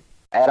interview.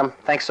 Adam,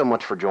 thanks so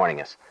much for joining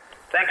us.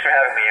 Thanks for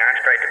having me, Aaron.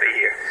 It's great to be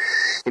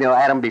here.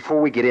 Adam, before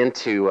we get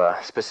into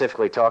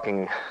specifically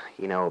talking,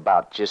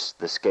 about just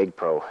the Skeg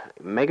Pro,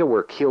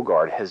 MegaWare Keel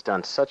Guard has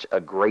done such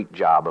a great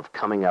job of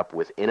coming up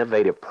with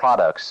innovative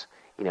products,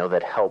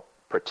 that help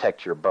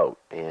protect your boat.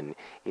 And,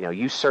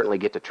 you certainly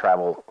get to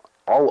travel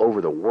all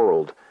over the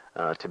world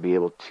to be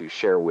able to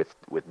share with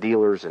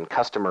dealers and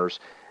customers,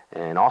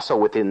 and also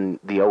within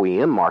the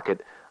OEM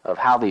market of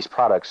how these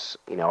products,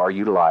 are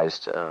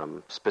utilized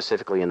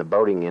specifically in the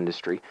boating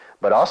industry,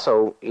 but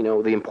also,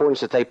 the importance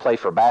that they play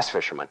for bass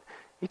fishermen.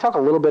 Can you talk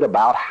a little bit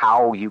about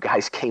how you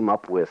guys came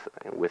up with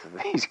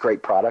these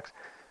great products?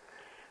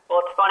 Well,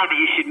 it's funny that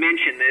you should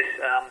mention this.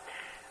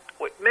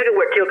 With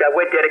MegaWare Keel Guard,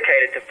 we're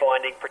dedicated to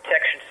finding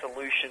protection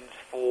solutions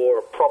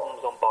for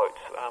problems on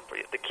boats.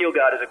 The Keel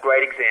Guard is a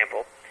great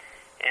example.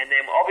 And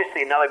then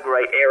obviously another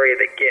great area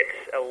that gets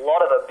a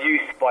lot of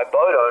abuse by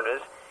boat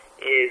owners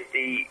is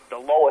the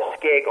lower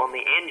skeg on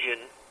the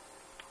engine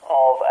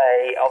of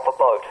a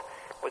boat,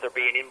 whether it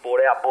be an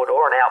inboard, outboard,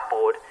 or an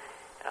outboard.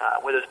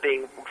 Whether it's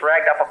being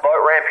dragged up a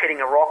boat ramp,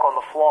 hitting a rock on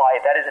the fly,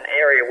 that is an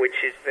area which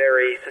is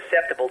very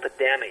susceptible to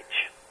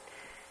damage.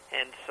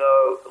 And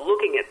so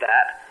looking at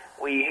that,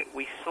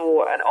 we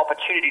saw an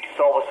opportunity to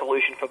solve a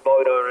solution for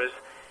boat owners,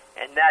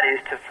 and that is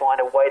to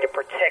find a way to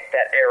protect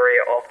that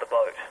area of the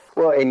boat.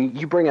 Well, and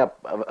you bring up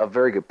a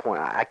very good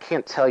point. I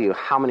can't tell you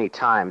how many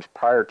times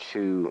prior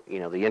to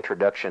the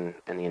introduction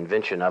and the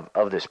invention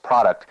of this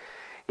product,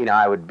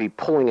 I would be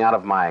pulling out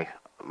of my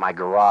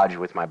garage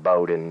with my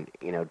boat, and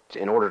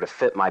in order to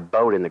fit my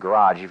boat in the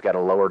garage, you've got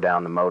to lower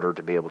down the motor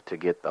to be able to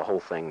get the whole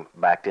thing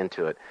backed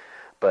into it.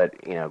 But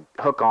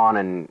hook on,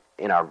 and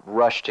in a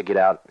rush to get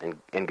out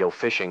and go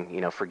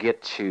fishing,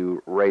 forget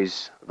to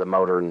raise the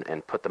motor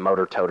and put the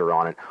motor toter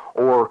on it.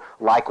 Or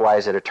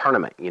likewise at a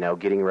tournament,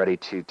 getting ready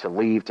to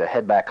leave, to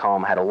head back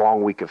home, had a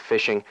long week of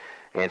fishing,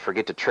 and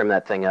forget to trim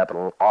that thing up.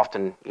 And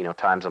often,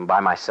 times I'm by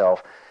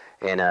myself,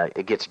 and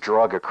it gets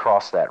drug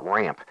across that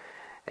ramp.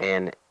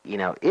 And,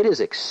 it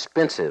is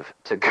expensive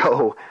to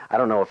go. I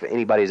don't know if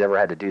anybody's ever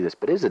had to do this,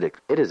 but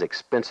it is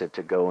expensive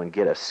to go and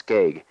get a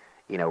skeg,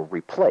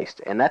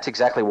 replaced. And that's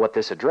exactly what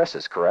this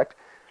addresses, correct?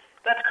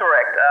 That's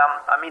correct.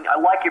 I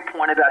like your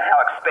point about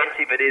how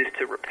expensive it is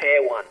to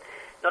repair one.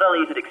 Not only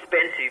is it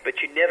expensive,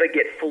 but you never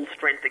get full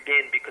strength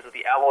again because of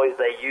the alloys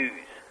they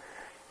use.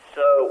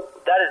 So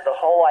that is the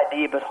whole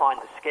idea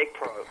behind the Skeg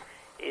Pro,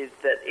 is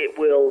that it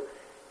will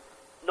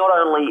not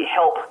only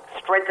help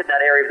strengthen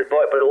that area of the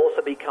boat, but it'll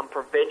also become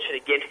prevention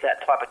against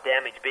that type of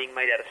damage being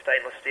made out of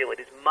stainless steel. It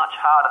is much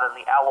harder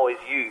than the alloys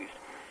used.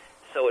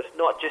 So it's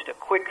not just a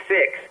quick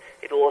fix,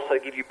 it'll also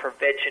give you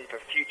prevention for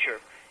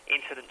future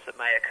incidents that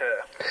may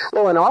occur.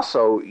 Well, and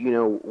also,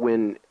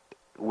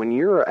 when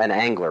you're an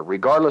angler,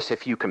 regardless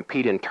if you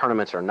compete in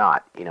tournaments or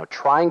not,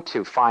 trying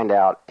to find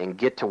out and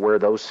get to where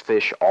those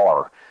fish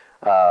are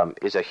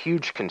is a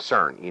huge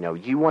concern.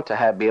 You want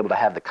to be able to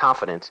have the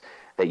confidence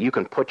that you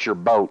can put your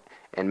boat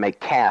and make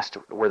cast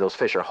where those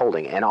fish are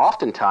holding. And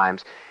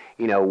oftentimes,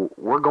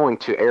 we're going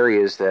to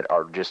areas that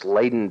are just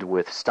laden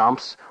with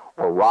stumps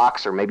or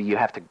rocks, or maybe you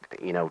have to,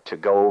 to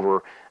go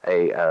over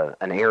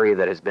an area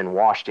that has been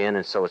washed in,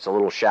 and so it's a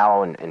little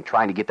shallow, and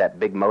trying to get that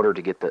big motor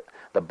to get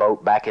the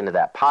boat back into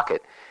that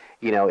pocket.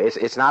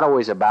 It's not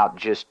always about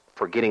just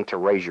forgetting to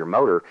raise your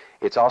motor.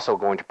 It's also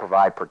going to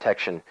provide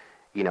protection,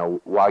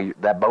 while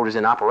that boat is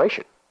in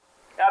operation.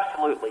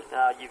 Absolutely.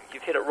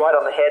 You've hit it right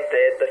on the head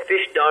there. The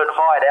fish don't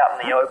hide out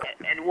in the open.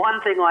 And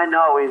one thing I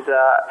know is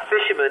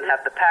fishermen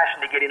have the passion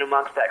to get in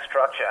amongst that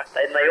structure.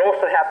 And they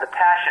also have the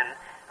passion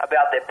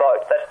about their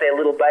boats. That's their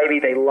little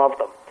baby. They love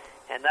them.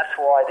 And that's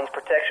why these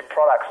protection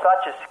products,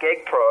 such as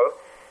Skeg Pro,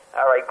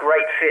 are a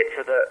great fit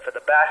for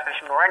the bass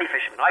fisherman or any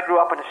fisherman. I grew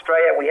up in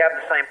Australia. We have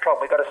the same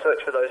problem. We've got to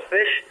search for those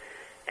fish.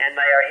 and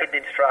they are hidden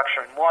in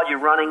structure. And while you're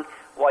running,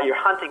 while you're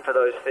hunting for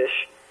those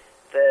fish,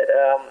 that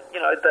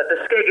the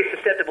skeg is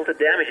susceptible to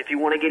damage if you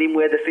want to get him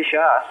where the fish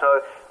are.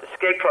 So the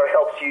Skeg Pro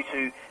helps you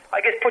to,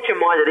 I guess, put your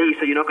mind at ease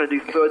so you're not going to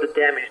do further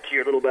damage to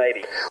your little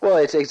baby. Well,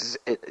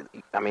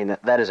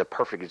 that is a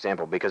perfect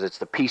example because it's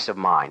the peace of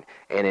mind.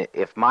 And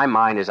if my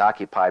mind is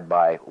occupied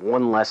by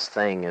one less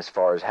thing as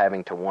far as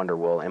having to wonder,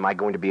 well, am I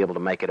going to be able to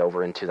make it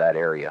over into that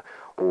area?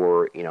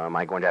 Or, am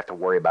I going to have to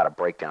worry about a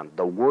breakdown?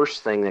 The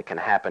worst thing that can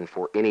happen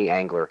for any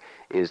angler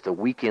is the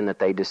weekend that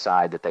they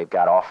decide that they've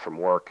got off from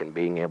work and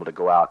being able to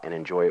go out and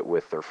enjoy it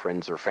with their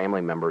friends or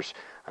family members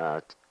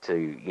to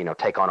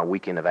take on a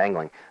weekend of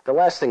angling. The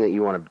last thing that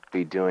you want to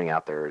be doing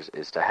out there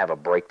is to have a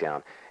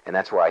breakdown, and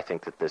that's where I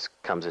think that this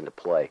comes into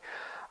play.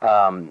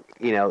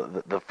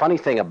 The funny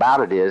thing about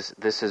it is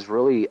this is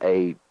really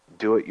can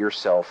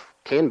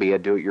be a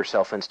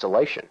do-it-yourself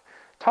installation.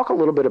 Talk a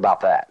little bit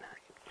about that.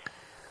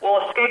 Well,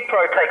 a Skeg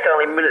Pro takes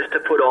only minutes to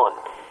put on.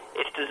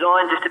 It's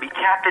designed just to be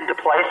tapped into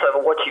place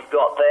over what you've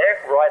got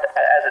there, right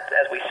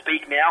as we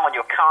speak now on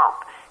your current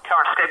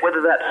Skeg,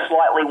 whether that's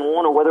slightly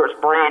worn or whether it's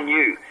brand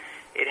new.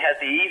 It has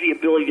the easy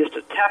ability just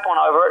to tap on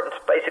over it and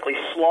basically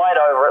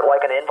slide over it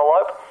like an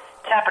envelope,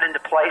 tap it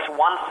into place,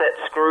 one set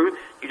screw.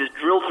 You just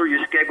drill through your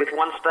Skeg with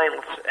one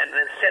stainless and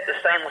then set the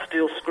stainless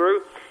steel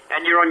screw,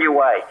 and you're on your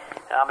way.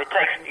 It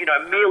takes,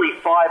 merely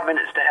 5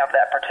 minutes to have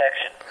that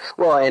protection.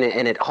 Well,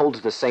 and it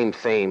holds the same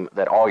theme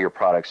that all your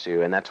products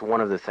do, and that's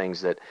one of the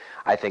things that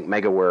I think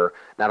MegaWare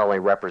not only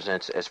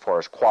represents as far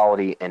as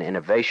quality and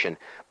innovation,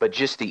 but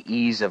just the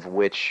ease of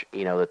which,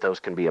 that those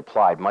can be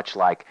applied, much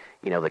like,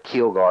 the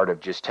keel guard of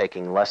just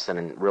taking less than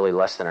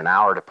an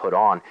hour to put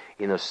on.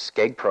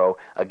 Skeg Pro,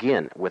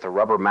 again, with a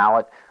rubber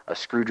mallet, a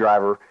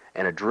screwdriver,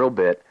 and a drill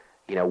bit,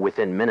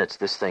 within minutes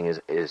this thing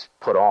is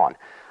put on.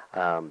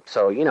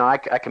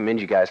 I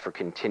commend you guys for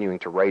continuing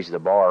to raise the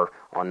bar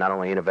on not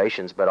only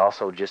innovations, but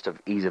also just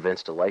of ease of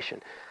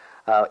installation.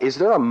 Is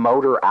there a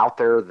motor out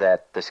there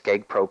that the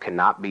Skeg Pro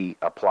cannot be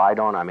applied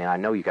on? I mean, I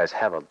know you guys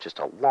have just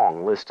a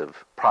long list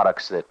of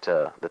products that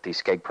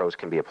these Skeg Pros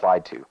can be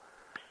applied to.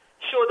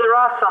 Sure, there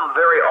are some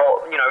very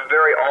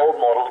old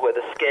models where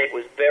the Skeg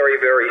was very,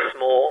 very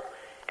small.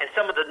 And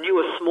some of the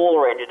newer,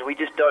 smaller engines, we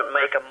just don't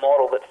make a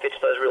model that fits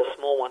those real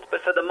small ones.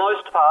 But for the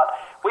most part,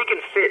 we can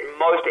fit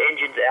most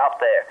engines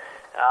out there.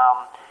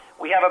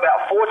 We have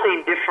about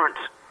 14 different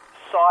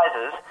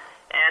sizes,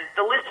 and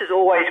the list is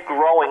always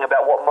growing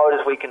about what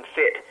motors we can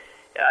fit.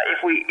 If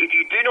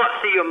you do not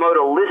see your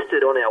motor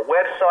listed on our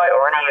website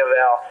or any of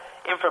our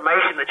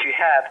information that you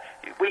have,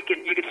 you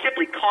can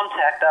simply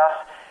contact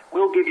us.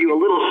 We'll give you a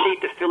little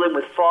sheet to fill in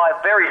with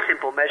 5 very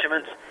simple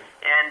measurements,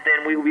 and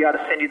then we will be able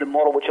to send you the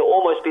model, which will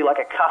almost be like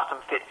a custom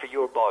fit for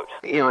your boat.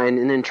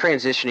 And then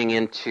transitioning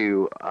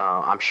into,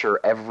 I'm sure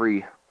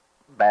every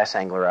bass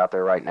angler out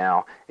there right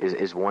now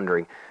is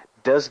wondering,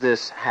 does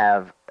this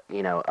have,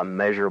 a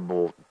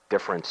measurable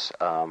difference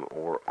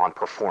or on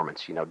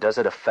performance? Does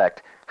it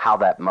affect how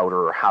that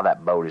motor or how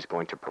that boat is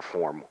going to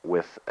perform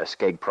with a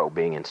Skeg Pro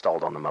being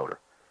installed on the motor?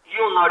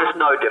 You'll notice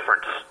no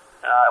difference.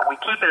 We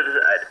keep it,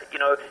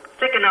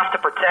 thick enough to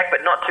protect,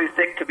 but not too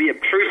thick to be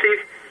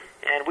obtrusive.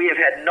 And we have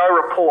had no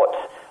reports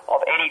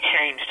of any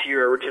change to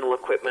your original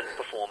equipment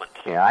performance.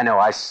 Yeah, I know.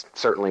 I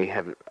certainly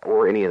have,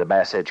 or any of the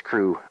Bass Edge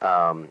crew,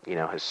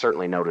 has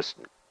certainly noticed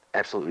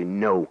absolutely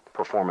no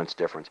performance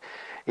difference.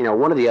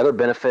 One of the other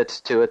benefits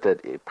to it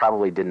that it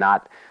probably did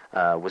not,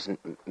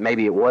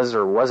 maybe it was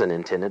or wasn't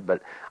intended,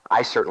 but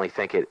I certainly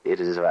think it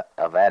is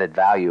of added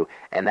value,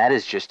 and that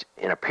is just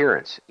in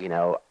appearance.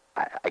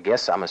 I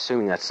guess I'm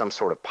assuming that's some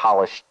sort of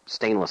polished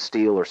stainless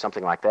steel or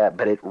something like that,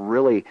 but it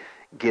really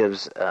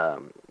gives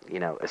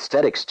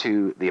aesthetics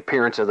to the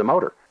appearance of the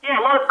motor. Yeah,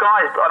 a lot of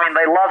guys,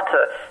 they love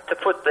to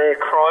put their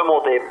chrome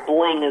or their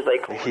bling, as they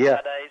call it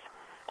nowadays,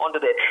 onto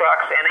their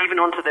trucks and even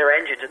onto their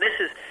engines. And this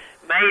is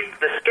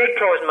the Skeg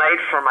Pro is made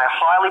from a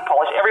highly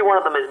polished, every one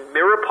of them is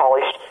mirror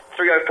polished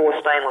 304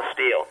 stainless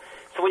steel.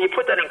 So when you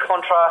put that in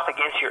contrast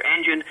against your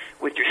engine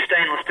with your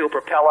stainless steel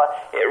propeller,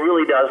 it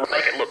really does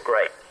make it look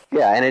great.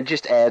 Yeah, and it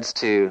just adds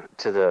to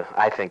the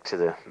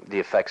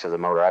effects of the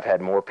motor. I've had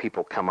more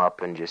people come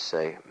up and just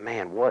say,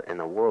 "Man, what in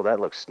the world?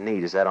 That looks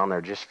neat. Is that on there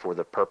just for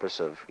the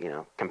purpose of,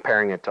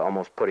 comparing it to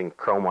almost putting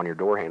chrome on your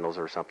door handles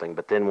or something?"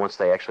 But then once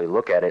they actually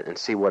look at it and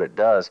see what it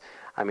does,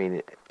 I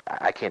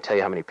can't tell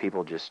you how many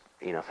people just,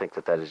 think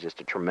that is just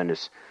a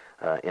tremendous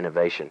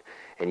innovation.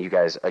 And you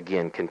guys,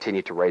 again,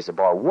 continue to raise the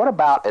bar. What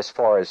about as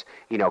far as,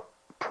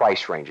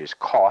 price ranges,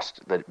 cost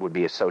that would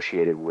be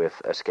associated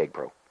with a Skeg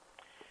Pro?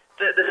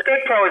 The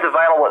Skeg Pro is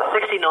available at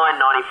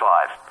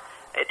 $69.95.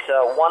 It's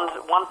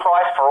one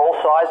price for all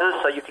sizes,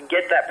 so you can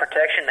get that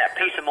protection, that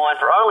peace of mind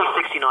for only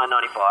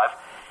 $69.95.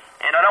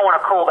 And I don't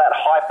want to call that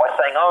hype by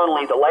saying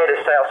only the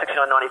latest sale,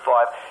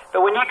 $69.95.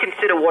 But when you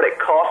consider what it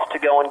costs to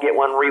go and get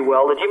one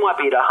re-welded, you might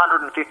be at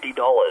 $150.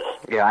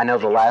 Yeah, I know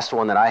the last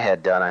one that I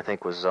had done, I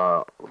think, was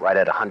right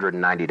at $190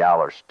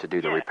 to do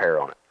the repair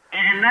on it.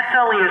 And that's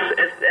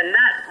and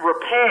that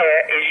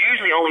repair is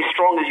usually only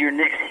strong as your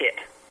next hit.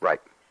 Right.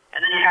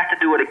 And then you have to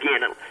do it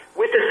again.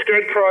 With the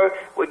Skeg Pro,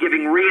 we're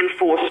giving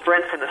reinforced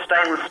strength in the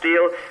stainless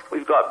steel.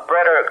 We've got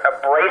better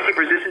abrasive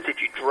resistance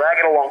if you drag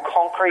it along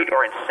concrete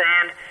or in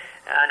sand,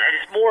 and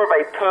it's more of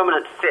a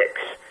permanent fix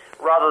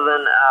rather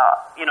than a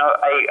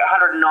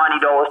 $190,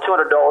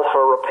 $200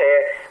 for a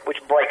repair,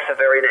 which breaks the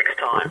very next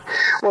time.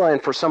 Well,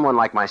 and for someone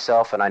like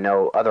myself, and I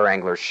know other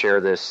anglers share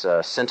this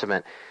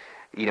sentiment,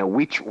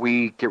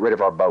 we get rid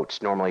of our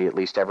boats normally at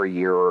least every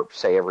year or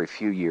say every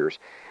few years,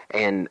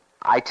 and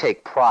I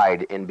take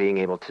pride in being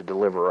able to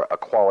deliver a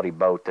quality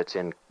boat that's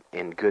in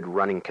good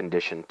running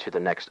condition to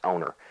the next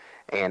owner.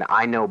 And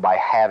I know by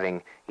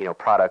having,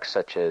 products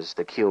such as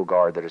the Keel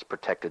Guard that has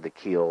protected the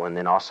keel, and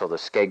then also the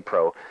Skeg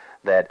Pro,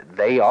 that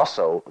they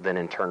also then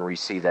in turn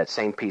receive that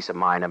same peace of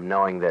mind of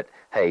knowing that,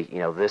 hey,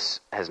 this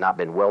has not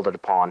been welded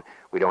upon.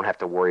 We don't have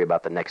to worry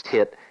about the next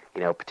hit,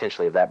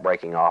 potentially of that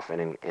breaking off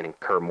and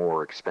incur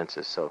more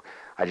expenses. So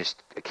I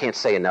can't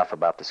say enough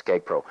about the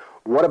Skeg Pro.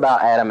 What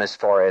about, Adam, as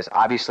far as,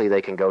 obviously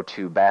they can go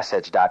to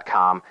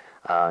bassedge.com,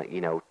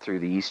 through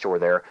the e-store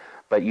there,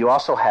 but you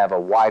also have a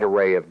wide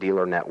array of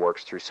dealer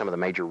networks through some of the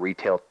major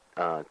retail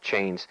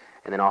chains,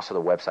 and then also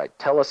the website.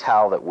 Tell us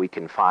how that we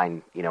can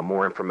find,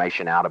 more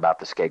information out about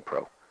the Skeg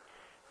Pro.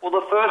 Well,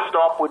 the first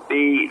stop would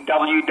be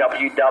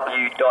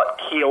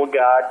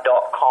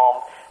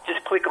www.keelguard.com.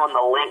 Just click on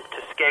the link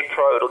to Skeg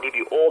Pro. It'll give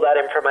you all that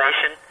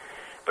information.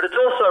 But it's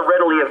also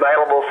readily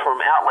available from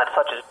outlets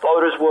such as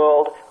Boaters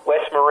World,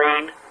 West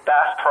Marine,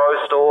 Bass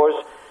Pro stores,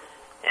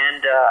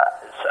 and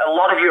a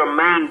lot of your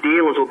main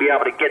dealers will be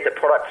able to get the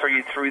product for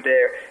you through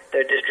their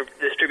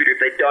distributor if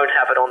they don't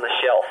have it on the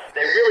shelf.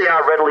 They really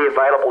are readily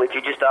available if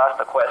you just ask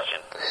the question.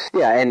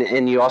 Yeah,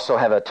 and you also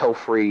have a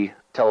toll-free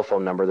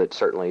telephone number that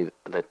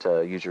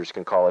users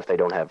can call if they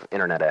don't have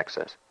internet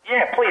access.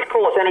 Yeah, please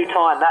call us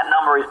anytime. That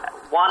number is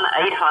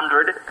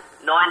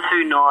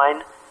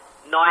 1-800-929-9835.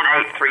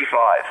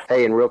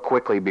 Hey, and real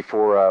quickly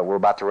before we're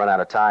about to run out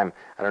of time,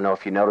 I don't know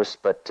if you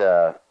noticed, but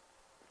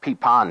Pete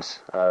Pons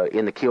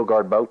in the Keel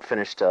Guard boat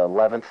finished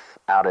 11th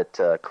out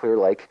at Clear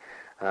Lake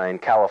in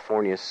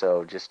California.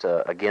 So just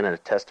again a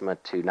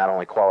testament to not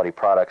only quality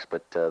products,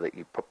 but that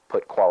you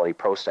put quality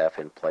pro staff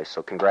in place.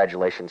 So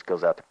congratulations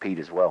goes out to Pete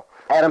as well.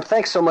 Adam,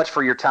 thanks so much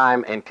for your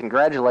time, and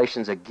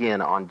congratulations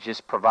again on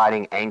just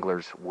providing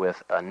anglers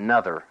with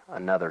another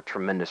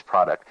tremendous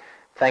product.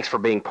 Thanks for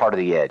being part of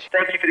The Edge.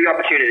 Thank you for the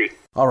opportunity.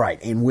 All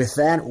right, and with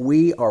that,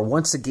 we are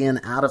once again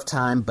out of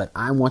time, but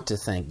I want to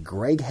thank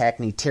Greg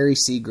Hackney, Terry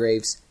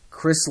Seagraves,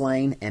 Chris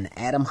Lane, and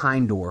Adam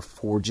Heindorf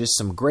for just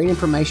some great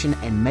information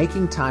and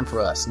making time for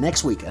us.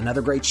 Next week,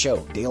 another great show.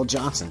 Dale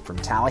Johnson from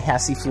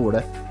Tallahassee,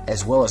 Florida,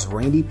 as well as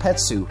Randy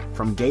Petsu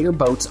from Gator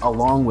Boats,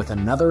 along with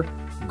another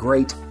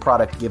great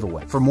product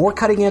giveaway. For more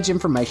cutting-edge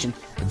information,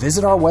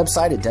 visit our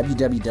website at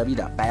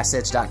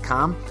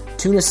www.bassedge.com.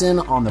 Tune us in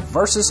on the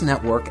Versus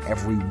Network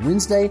every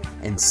Wednesday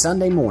and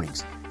Sunday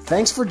mornings.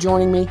 Thanks for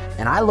joining me,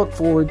 and I look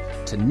forward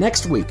to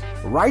next week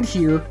right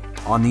here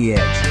on The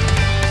Edge.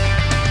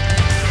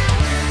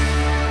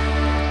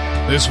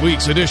 This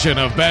week's edition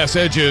of Bass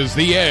Edge's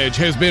The Edge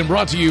has been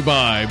brought to you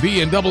by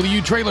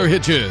B&W Trailer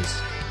Hitches,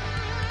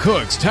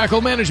 Cook's Tackle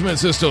Management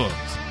Systems,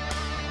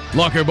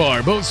 Locker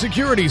Bar Boat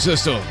Security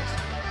Systems,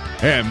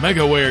 and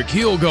MegaWare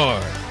Keel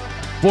Guard.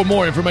 For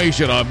more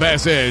information on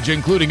Bass Edge,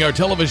 including our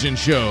television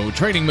show,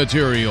 training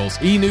materials,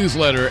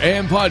 e-newsletter,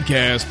 and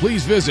podcast,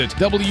 please visit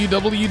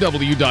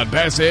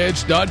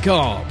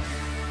www.bassedge.com.